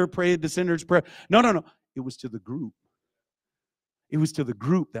who's ever prayed the sinner's prayer. No. It was to the group. It was to the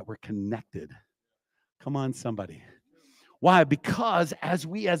group that were connected. Come on, somebody. Why? Because as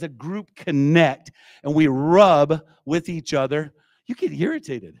we as a group connect and we rub with each other, you get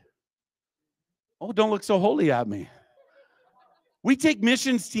irritated. Oh, don't look so holy at me. We take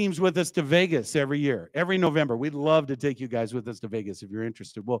missions teams with us to Vegas every year, every November. We'd love to take you guys with us to Vegas if you're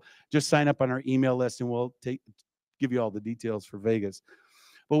interested. We'll just sign up on our email list and we'll give you all the details for Vegas.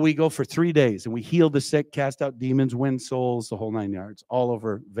 But we go for 3 days and we heal the sick, cast out demons, win souls, the whole 9 yards, all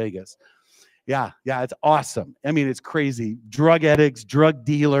over Vegas. Yeah, it's awesome. I mean, it's crazy. Drug addicts, drug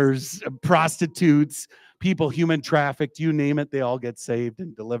dealers, prostitutes, people human trafficked, you name it, they all get saved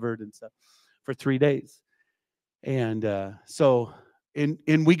and delivered and stuff for 3 days. And so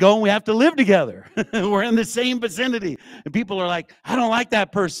we go and we have to live together. We're in the same vicinity. And people are like, I don't like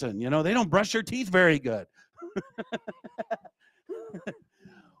that person. They don't brush their teeth very good.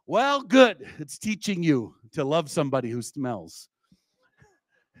 Well, good. It's teaching you to love somebody who smells.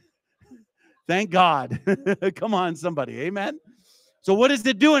 Thank God. Come on, somebody. Amen. So what is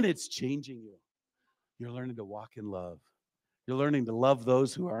it doing? It's changing you. You're learning to walk in love. You're learning to love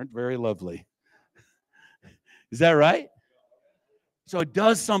those who aren't very lovely. Is that right? So it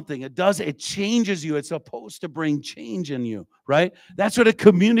does something. It changes you. It's supposed to bring change in you, right? That's what a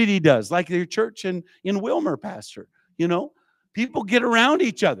community does, like your church in Wilmer, Pastor. People get around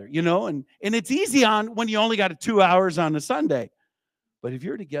each other, and it's easy when you only got 2 hours on a Sunday. But if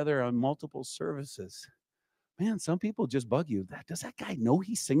you're together on multiple services, Man, some people just bug you. Does that guy know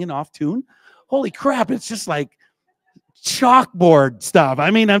he's singing off tune? Holy crap, it's just like chalkboard stuff. I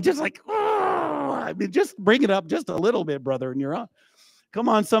mean, I'm just like, oh, I mean, just bring it up just a little bit, brother, and you're on. Come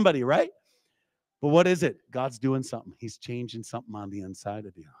on, somebody, right? But what is it? God's doing something. He's changing something on the inside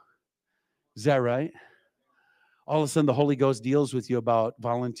of you. Is that right? All of a sudden, the Holy Ghost deals with you about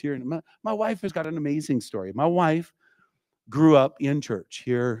volunteering. My wife has got an amazing story. My wife grew up in church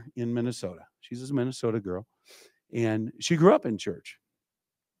here in Minnesota. She's a Minnesota girl, and she grew up in church.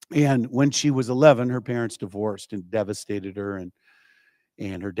 And when she was 11, her parents divorced and devastated her,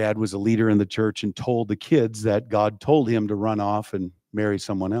 and her dad was a leader in the church and told the kids that God told him to run off and marry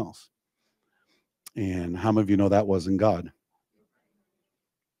someone else. And how many of you know that wasn't God?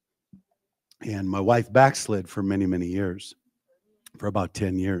 And my wife backslid for many, many years, for about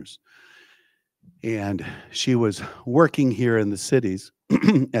 10 years. And she was working here in the cities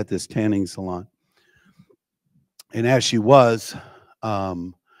at this tanning salon. And as she was,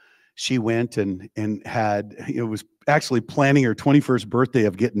 she went and had, it was actually planning her 21st birthday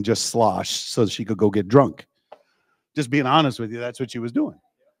of getting just sloshed so she could go get drunk. Just being honest with you, that's what she was doing,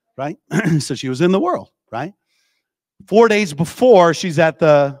 right? So she was in the world, right? 4 days before, she's at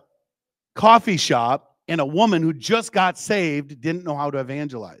the coffee shop, and a woman who just got saved didn't know how to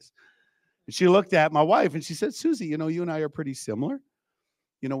evangelize. And she looked at my wife and she said, Susie, you know, you and I are pretty similar.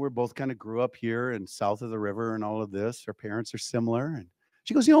 You know, we're both kind of grew up here and south of the river and all of this. Our parents are similar. And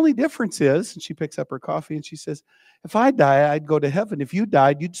she goes, the only difference is, and she picks up her coffee and she says, if I die, I'd go to heaven. If you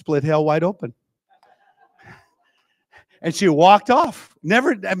died, you'd split hell wide open. And she walked off.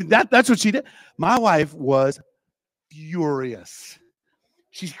 Never, I mean, that's what she did. My wife was furious.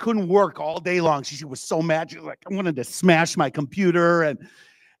 She couldn't work all day long. She was so mad. She was like, I wanted to smash my computer. And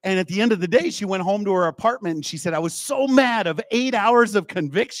at the end of the day, she went home to her apartment and she said, I was so mad of 8 hours of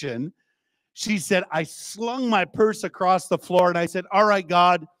conviction. She said, I slung my purse across the floor and I said, all right,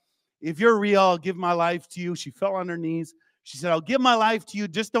 God, if you're real, I'll give my life to you. She fell on her knees. She said, I'll give my life to you.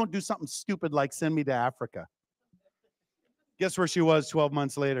 Just don't do something stupid like send me to Africa. Guess where she was 12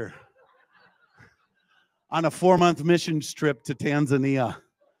 months later? On a 4-month mission trip to Tanzania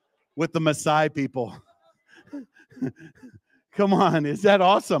with the Maasai people. Come on, is that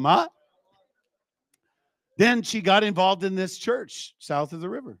awesome, huh? Then she got involved in this church south of the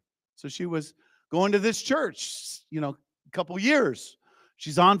river. So she was going to this church, you know, a couple years.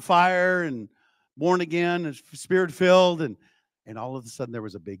 She's on fire and born again and spirit-filled. And all of a sudden there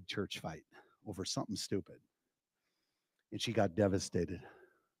was a big church fight over something stupid. And she got devastated.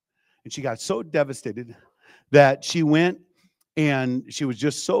 And she got so devastated that she went and she was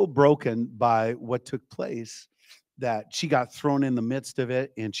just so broken by what took place that she got thrown in the midst of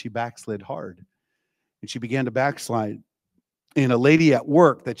it and she backslid hard. And she began to backslide. And a lady at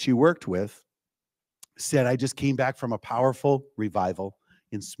work that she worked with said, I just came back from a powerful revival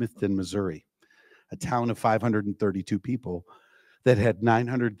in Smithton, Missouri, a town of 532 people that had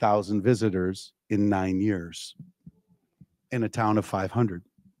 900,000 visitors in 9 years, in a town of 500.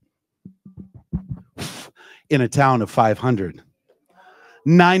 In a town of 500.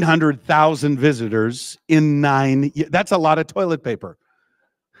 900,000 visitors in 9 years. That's a lot of toilet paper.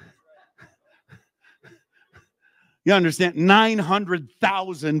 You understand?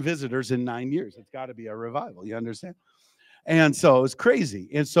 900,000 visitors in 9 years. It's got to be a revival. You understand? And so it was crazy.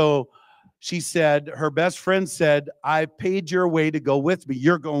 And so she said, her best friend said, I paid your way to go with me.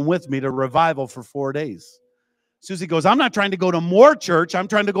 You're going with me to revival for 4 days. Susie goes, I'm not trying to go to more church. I'm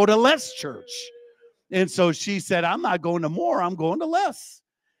trying to go to less church. And so she said, I'm not going to more. I'm going to less.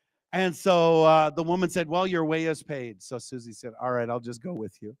 And so the woman said, well, your way is paid. So Susie said, all right, I'll just go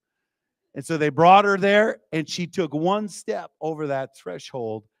with you. And so they brought her there, and she took one step over that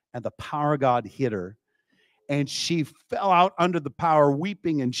threshold, and the power of God hit her. And she fell out under the power,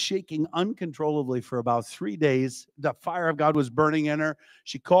 weeping and shaking uncontrollably for about 3 days. The fire of God was burning in her.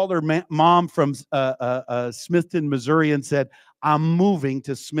 She called her mom from Smithton, Missouri, and said, I'm moving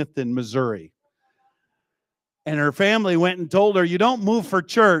to Smithton, Missouri. And her family went and told her, you don't move for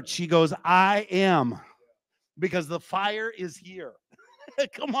church. She goes, I am, because the fire is here.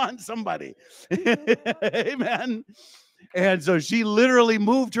 Come on, somebody. Amen. And so she literally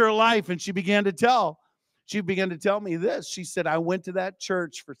moved her life, and she began to tell me this. She said, I went to that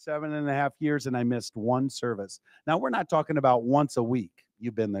church for 7.5 years and I missed one service. Now, we're not talking about once a week.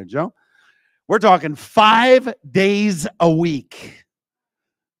 You've been there, Joe. We're talking 5 days a week.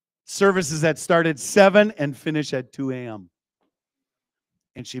 Services that start at 7 and finish at 2 a.m.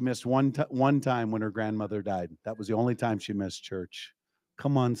 And she missed one time when her grandmother died. That was the only time she missed church.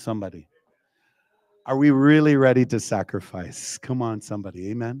 Come on, somebody. Are we really ready to sacrifice? Come on,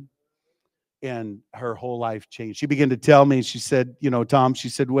 somebody. Amen. and her whole life changed. She began to tell me, she said, Tom, she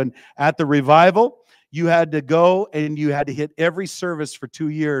said, when at the revival, you had to go and you had to hit every service for 2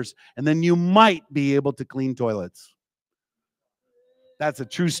 years, and then you might be able to clean toilets. That's a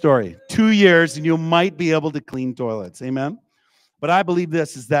true story. 2 years and you might be able to clean toilets. Amen. But I believe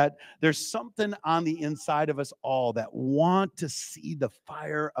this is that there's something on the inside of us all that want to see the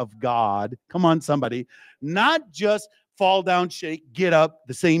fire of God. Come on, somebody. Not just fall down, shake, get up,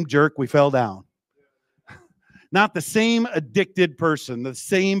 the same jerk we fell down. Not the same addicted person, the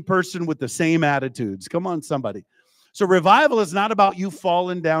same person with the same attitudes. Come on, somebody. So revival is not about you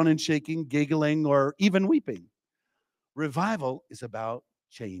falling down and shaking, giggling, or even weeping. Revival is about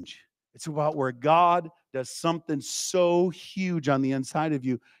change. It's about where God does something so huge on the inside of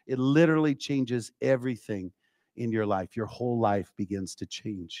you, it literally changes everything in your life. Your whole life begins to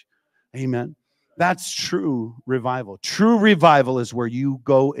change. Amen. That's true revival. True revival is where you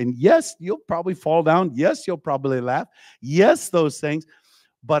go and yes, you'll probably fall down. Yes, you'll probably laugh. Yes, those things.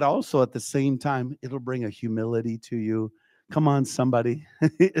 But also at the same time, it'll bring a humility to you. Come on, somebody.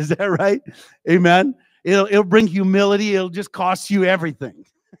 Is that right? Amen. It'll bring humility. It'll just cost you everything.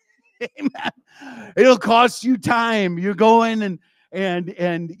 Amen. It'll cost you time. You're going and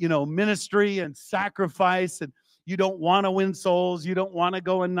ministry and sacrifice, and you don't want to win souls. You don't want to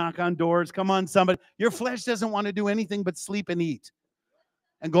go and knock on doors. Come on, somebody. Your flesh doesn't want to do anything but sleep and eat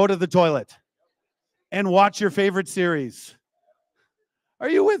and go to the toilet and watch your favorite series. Are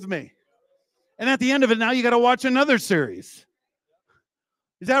you with me? And at the end of it, now you got to watch another series.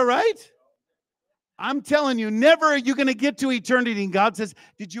 Is that right? I'm telling you, never are you going to get to eternity. And God says,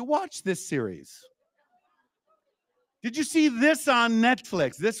 did you watch this series? Did you see this on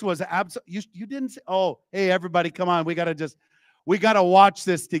Netflix? This was absolutely, you didn't say, oh, hey, everybody, come on. We got to watch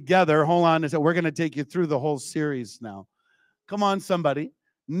this together. Hold on. We're going to take you through the whole series now. Come on, somebody.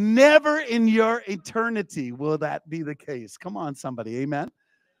 Never in your eternity will that be the case. Come on, somebody. Amen.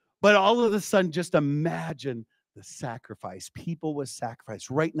 But all of a sudden, just imagine the sacrifice. People with sacrifice.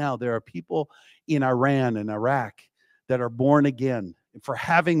 Right now, there are people in Iran and Iraq that are born again. For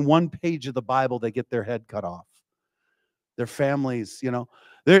having one page of the Bible, they get their head cut off. Their families,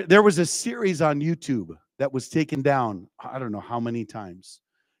 There was a series on YouTube that was taken down, I don't know how many times.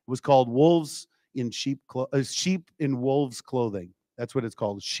 It was called Sheep in Wolves Clothing. That's what it's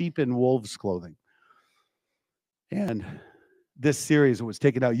called, Sheep in Wolves Clothing. And this series was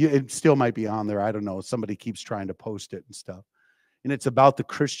taken out. It still might be on there. I don't know. Somebody keeps trying to post it and stuff. And it's about the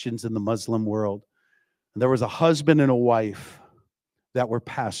Christians in the Muslim world. And there was a husband and a wife that were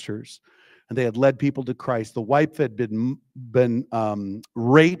pastors, and they had led people to Christ. The wife had been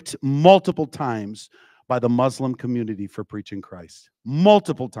raped multiple times by the Muslim community for preaching Christ.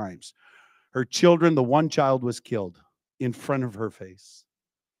 Multiple times. Her children, the one child was killed in front of her face.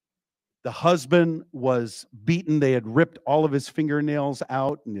 The husband was beaten. They had ripped all of his fingernails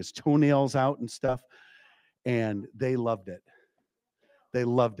out and his toenails out and stuff. And they loved it. They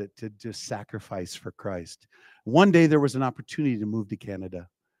loved it to just sacrifice for Christ. One day there was an opportunity to move to Canada.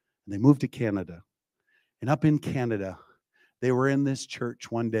 And they moved to Canada. And up in Canada, they were in this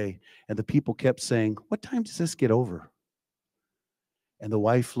church one day. And the people kept saying, what time does this get over? And the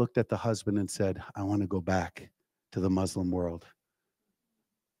wife looked at the husband and said, I want to go back to the Muslim world.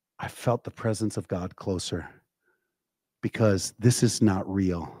 I felt the presence of God closer because this is not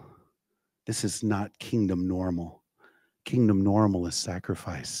real. This is not kingdom normal. Kingdom normal is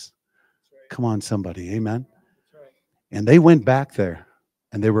sacrifice. Right. Come on, somebody. Amen. Right. And they went back there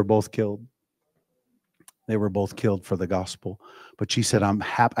and they were both killed. They were both killed for the gospel. But she said, I'm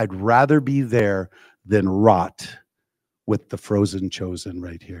happy. I'd rather be there than rot with the frozen chosen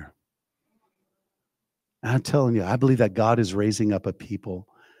right here. And I'm telling you, I believe that God is raising up a people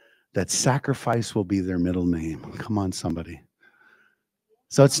that sacrifice will be their middle name. Come on, somebody.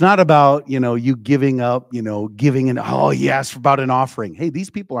 So it's not about, you giving up, giving an, oh, yes, about an offering. Hey, these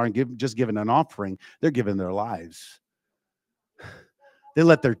people aren't just giving an offering. They're giving their lives. They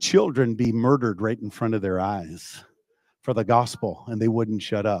let their children be murdered right in front of their eyes for the gospel, and they wouldn't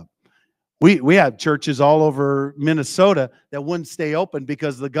shut up. We have churches all over Minnesota that wouldn't stay open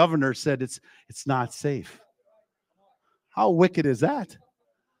because the governor said it's not safe. How wicked is that?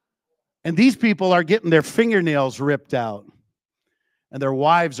 And these people are getting their fingernails ripped out, and their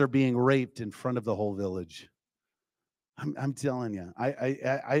wives are being raped in front of the whole village. I'm telling you,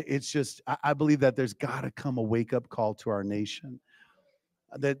 I believe that there's got to come a wake-up call to our nation.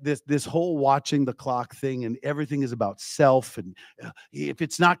 That this whole watching the clock thing and everything is about self, and if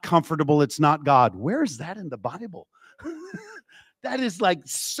it's not comfortable, it's not God. Where is that in the Bible? That is like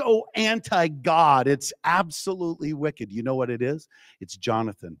so anti-God. It's absolutely wicked. You know what it is? It's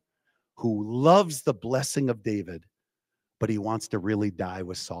Jonathan, who loves the blessing of David, but he wants to really die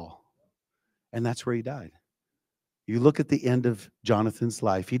with Saul. And that's where he died. You look at the end of Jonathan's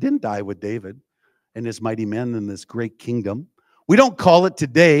life. He didn't die with David and his mighty men in this great kingdom. We don't call it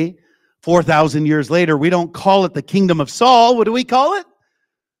today, 4,000 years later, we don't call it the kingdom of Saul. What do we call it?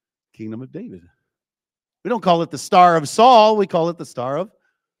 Kingdom of David. We don't call it the star of Saul. We call it the star of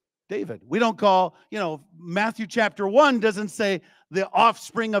David. We don't call, Matthew chapter 1 doesn't say the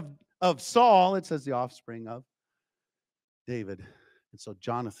offspring of Saul. It says the offspring of David. And so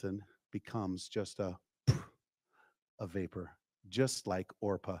Jonathan becomes just a vapor, just like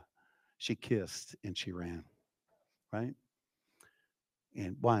Orpah. She kissed and she ran, right?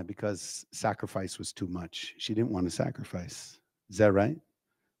 And why? Because sacrifice was too much. She didn't want to sacrifice. Is that right?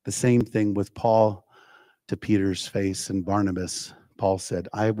 The same thing with Paul to Peter's face and Barnabas. Paul said,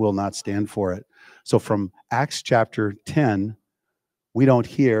 I will not stand for it. So from Acts chapter 10, we don't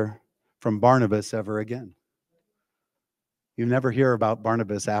hear from Barnabas ever again. You never hear about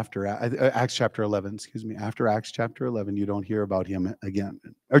Barnabas after Acts chapter 11, After Acts chapter 11, you don't hear about him again.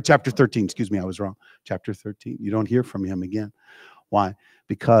 Or chapter 13, I was wrong. Chapter 13, you don't hear from him again. Why?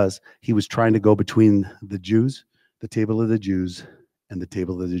 Because he was trying to go between the Jews, the table of the Jews, and the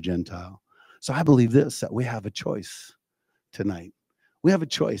table of the Gentile. So I believe this, that we have a choice tonight. We have a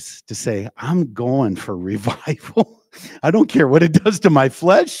choice to say, I'm going for revival. I don't care what it does to my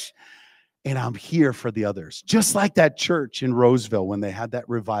flesh. And I'm here for the others. Just like that church in Roseville when they had that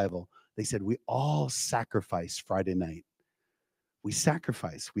revival. They said, we all sacrifice Friday night. We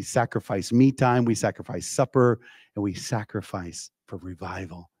sacrifice. We sacrifice me time. We sacrifice supper. And we sacrifice for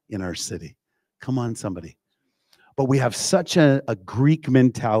revival in our city. Come on, somebody. But we have such a Greek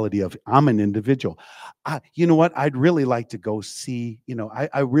mentality of, I'm an individual. You know what? I'd really like to go see,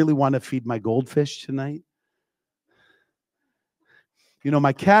 I really want to feed my goldfish tonight.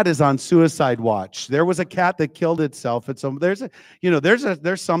 My cat is on suicide watch. There was a cat that killed itself. And so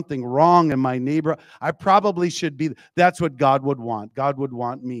there's something wrong in my neighbor. I probably should be. That's what God would want. God would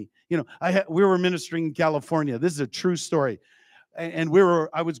want me. We were ministering in California. This is a true story. And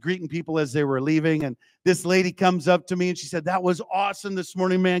I was greeting people as they were leaving. And this lady comes up to me and she said, that was awesome this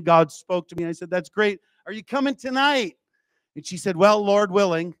morning, man. God spoke to me. I said, that's great. Are you coming tonight? And she said, well, Lord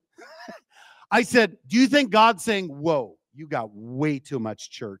willing. I said, do you think God's saying, whoa, you got way too much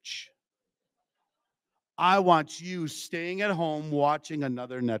church. I want you staying at home watching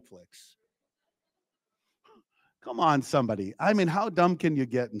another Netflix. Come on, somebody. I mean, how dumb can you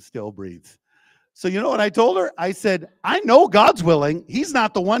get and still breathe? So you know what I told her? I said, I know God's willing. He's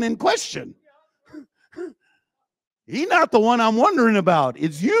not the one in question. He's not the one I'm wondering about.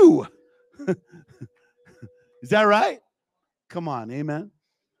 It's you. Is that right? Come on, amen.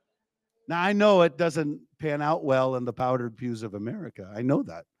 Now, I know it doesn't pan out well in the powdered pews of America. I know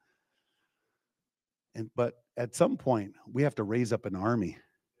that. But at some point, we have to raise up an army.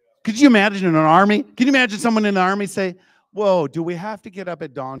 Could you imagine an army? Can you imagine someone in the army say, whoa, do we have to get up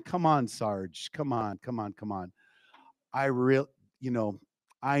at dawn? Come on, Sarge. Come on.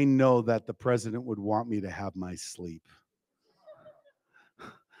 I know that the president would want me to have my sleep.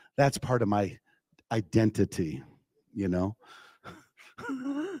 That's part of my identity,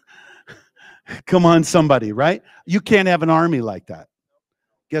 Come on, somebody, right? You can't have an army like that.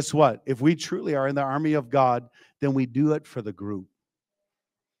 Guess what? If we truly are in the army of God, then we do it for the group.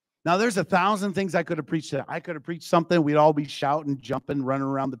 Now, there's 1,000 things I could have preached today. I could have preached something. We'd all be shouting, jumping, running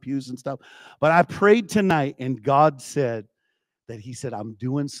around the pews and stuff. But I prayed tonight, and God said that He said, I'm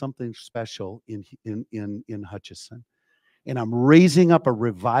doing something special in Hutchinson. And I'm raising up a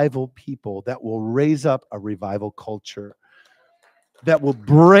revival people that will raise up a revival culture that will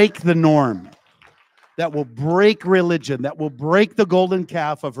break the norm, that will break religion, that will break the golden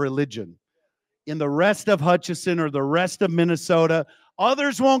calf of religion in the rest of Hutchinson or the rest of Minnesota.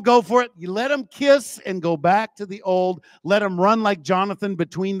 Others won't go for it. You let them kiss and go back to the old. Let them run like Jonathan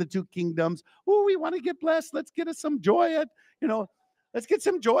between the two kingdoms. Oh, we want to get blessed. Let's get us some joy at, let's get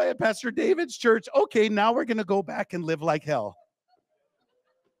some joy at Pastor David's church. Okay, now we're going to go back and live like hell.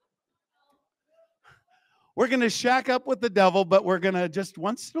 We're going to shack up with the devil, but we're going to just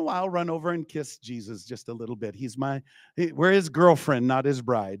once in a while run over and kiss Jesus just a little bit. We're his girlfriend, not his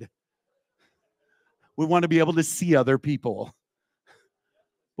bride. We want to be able to see other people.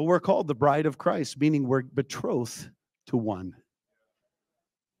 But we're called the bride of Christ, meaning we're betrothed to one.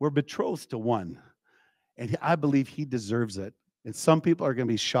 We're betrothed to one. And I believe he deserves it. And some people are going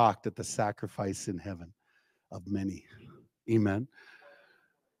to be shocked at the sacrifice in heaven of many. Amen.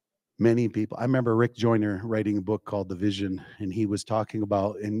 Many people. I remember Rick Joyner writing a book called The Vision, and he was talking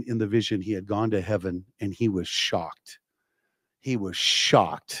about, in the vision, he had gone to heaven, and he was shocked. He was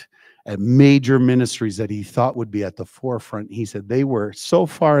shocked at major ministries that he thought would be at the forefront. He said they were so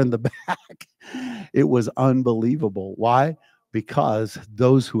far in the back, it was unbelievable. Why? Because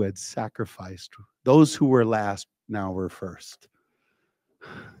those who had sacrificed, those who were last, now were first.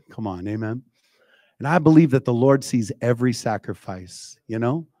 Come on, amen. And I believe that the Lord sees every sacrifice, you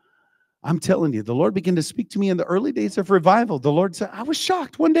know. I'm telling you, the Lord began to speak to me in the early days of revival. The Lord said, I was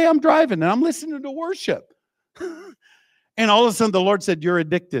shocked. One day I'm driving and I'm listening to worship. And all of a sudden the Lord said, you're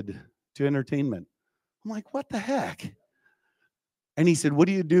addicted to entertainment. I'm like, what the heck? And he said, what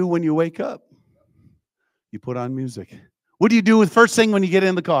do you do when you wake up? You put on music. What do you do with first thing when you get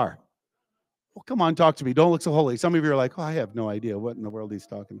in the car? Well, come on, talk to me. Don't look so holy. Some of you are like, oh, I have no idea what in the world he's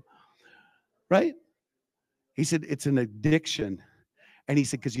talking about. Right? He said, it's an addiction. And he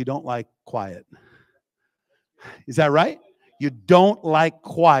said, because you don't like quiet. Is that right? You don't like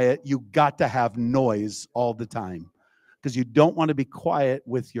quiet. You got to have noise all the time because you don't want to be quiet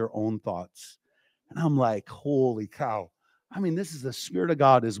with your own thoughts. And I'm like, holy cow. I mean, this is the Spirit of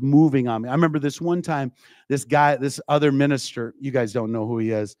God is moving on me. I remember this one time, this guy, this other minister, you guys don't know who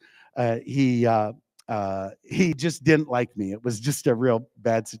he is. He just didn't like me. It was just a real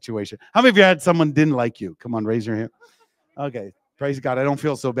bad situation. How many of you had someone didn't like you? Come on, raise your hand. Okay, praise God. I don't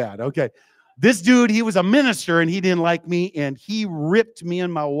feel so bad. Okay. This dude, he was a minister and he didn't like me, and he ripped me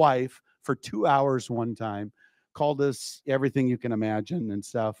and my wife for 2 hours one time, called us everything you can imagine and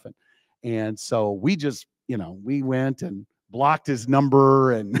stuff. And so we just, you know, we went and blocked his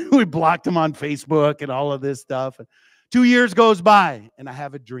number and we blocked him on Facebook and all of this stuff. And 2 years goes by and I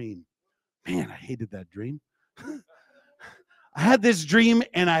have a dream. Man, I hated that dream. I had this dream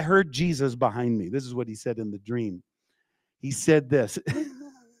and I heard Jesus behind me. This is what he said in the dream. He said this. It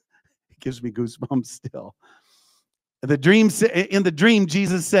gives me goosebumps still. In the dream,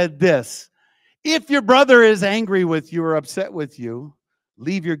 Jesus said this. If your brother is angry with you or upset with you,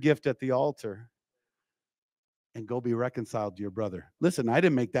 leave your gift at the altar and go be reconciled to your brother. Listen, I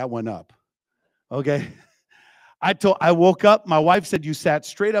didn't make that one up. Okay? I woke up, my wife said, you sat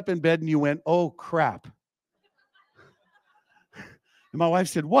straight up in bed and you went, oh, crap. And my wife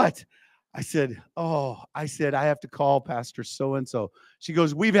said, what? I said, I have to call Pastor so-and-so. She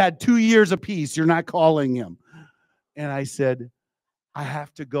goes, we've had 2 years apiece. You're not calling him. And I said, I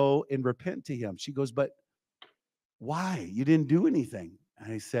have to go and repent to him. She goes, but why? You didn't do anything.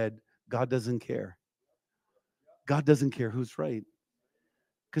 And I said, God doesn't care. God doesn't care who's right.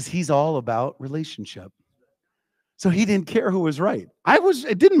 Because he's all about relationship. So he didn't care who was right.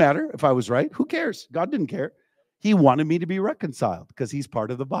 It didn't matter if I was right. Who cares? God didn't care. He wanted me to be reconciled because he's part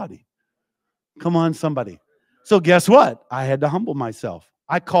of the body. Come on, somebody. So guess what? I had to humble myself.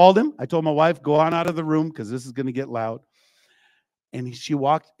 I called him. I told my wife, go on out of the room because this is going to get loud. And she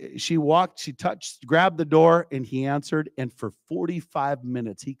touched, grabbed the door, and he answered. And for 45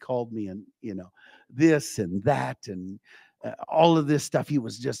 minutes, he called me and, you know, this and that and all of this stuff. He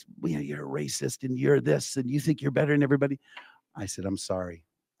was just, you're a racist and you're this and you think you're better than everybody. I said, I'm sorry.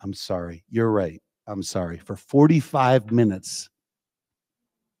 I'm sorry. You're right. I'm sorry. For 45 minutes.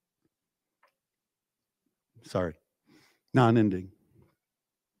 Sorry. Non-ending.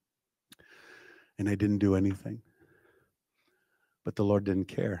 And I didn't do anything. But the Lord didn't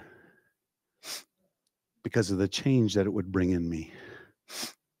care because of the change that it would bring in me.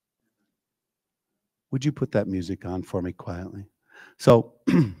 Would you put that music on for me quietly? So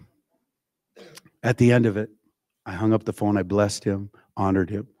at the end of it, I hung up the phone. I blessed him, honored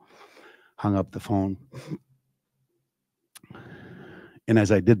him, hung up the phone. And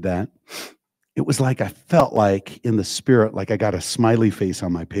as I did that, it was like I felt like in the spirit, like I got a smiley face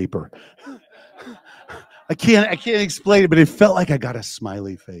on my paper. I can't explain it, but it felt like I got a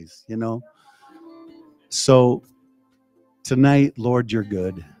smiley face, you know? So tonight, Lord, you're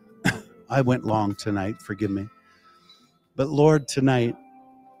good. I went long tonight, forgive me. But Lord, tonight,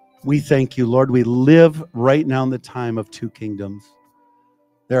 we thank you, Lord. We live right now in the time of two kingdoms.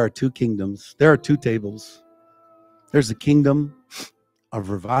 There are two kingdoms. There are two tables. There's a kingdom of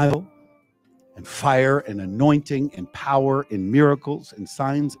revival and fire and anointing and power and miracles and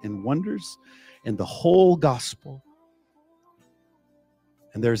signs and wonders and the whole gospel.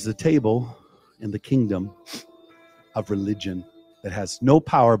 And there's the table in the kingdom of religion that has no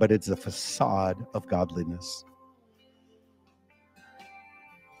power, but it's a facade of godliness.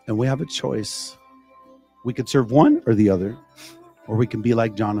 And we have a choice. We could serve one or the other, or we can be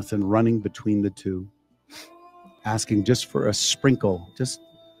like Jonathan, running between the two, asking just for a sprinkle, just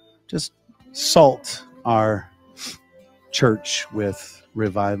salt our church with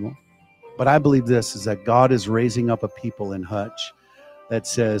revival. But I believe this is that God is raising up a people in Hutch that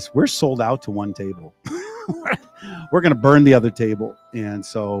says, we're sold out to one table. we're going to burn the other table. And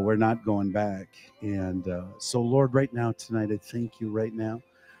so we're not going back. And so, Lord, right now, tonight, I thank you right now.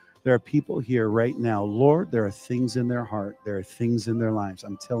 There are people here right now. Lord, there are things in their heart. There are things in their lives.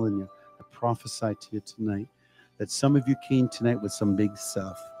 I'm telling you, I prophesy to you tonight that some of you came tonight with some big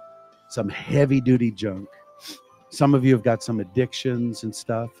stuff, some heavy-duty junk. Some of you have got some addictions and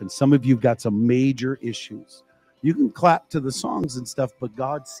stuff, and some of you have got some major issues. You can clap to the songs and stuff, but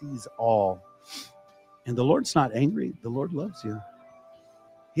God sees all. And the Lord's not angry. The Lord loves you.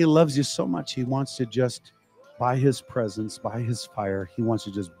 He loves you so much. He wants to just, by his presence, by his fire, he wants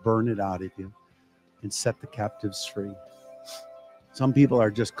to just burn it out of you and set the captives free. Some people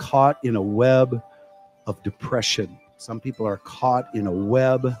are just caught in a web of depression. Some people are caught in a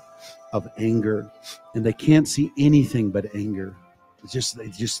web of anger, and they can't see anything but anger. It's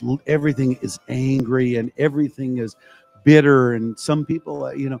just everything is angry and everything is bitter. And some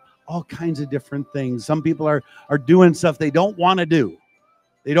people, all kinds of different things. Some people are doing stuff they don't want to do.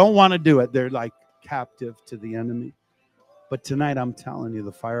 They don't want to do it. They're like captive to the enemy. But tonight, I'm telling you,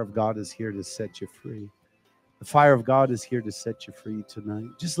 the fire of God is here to set you free. The fire of God is here to set you free tonight.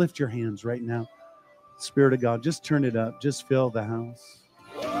 Just lift your hands right now. Spirit of God, just turn it up. Just fill the house.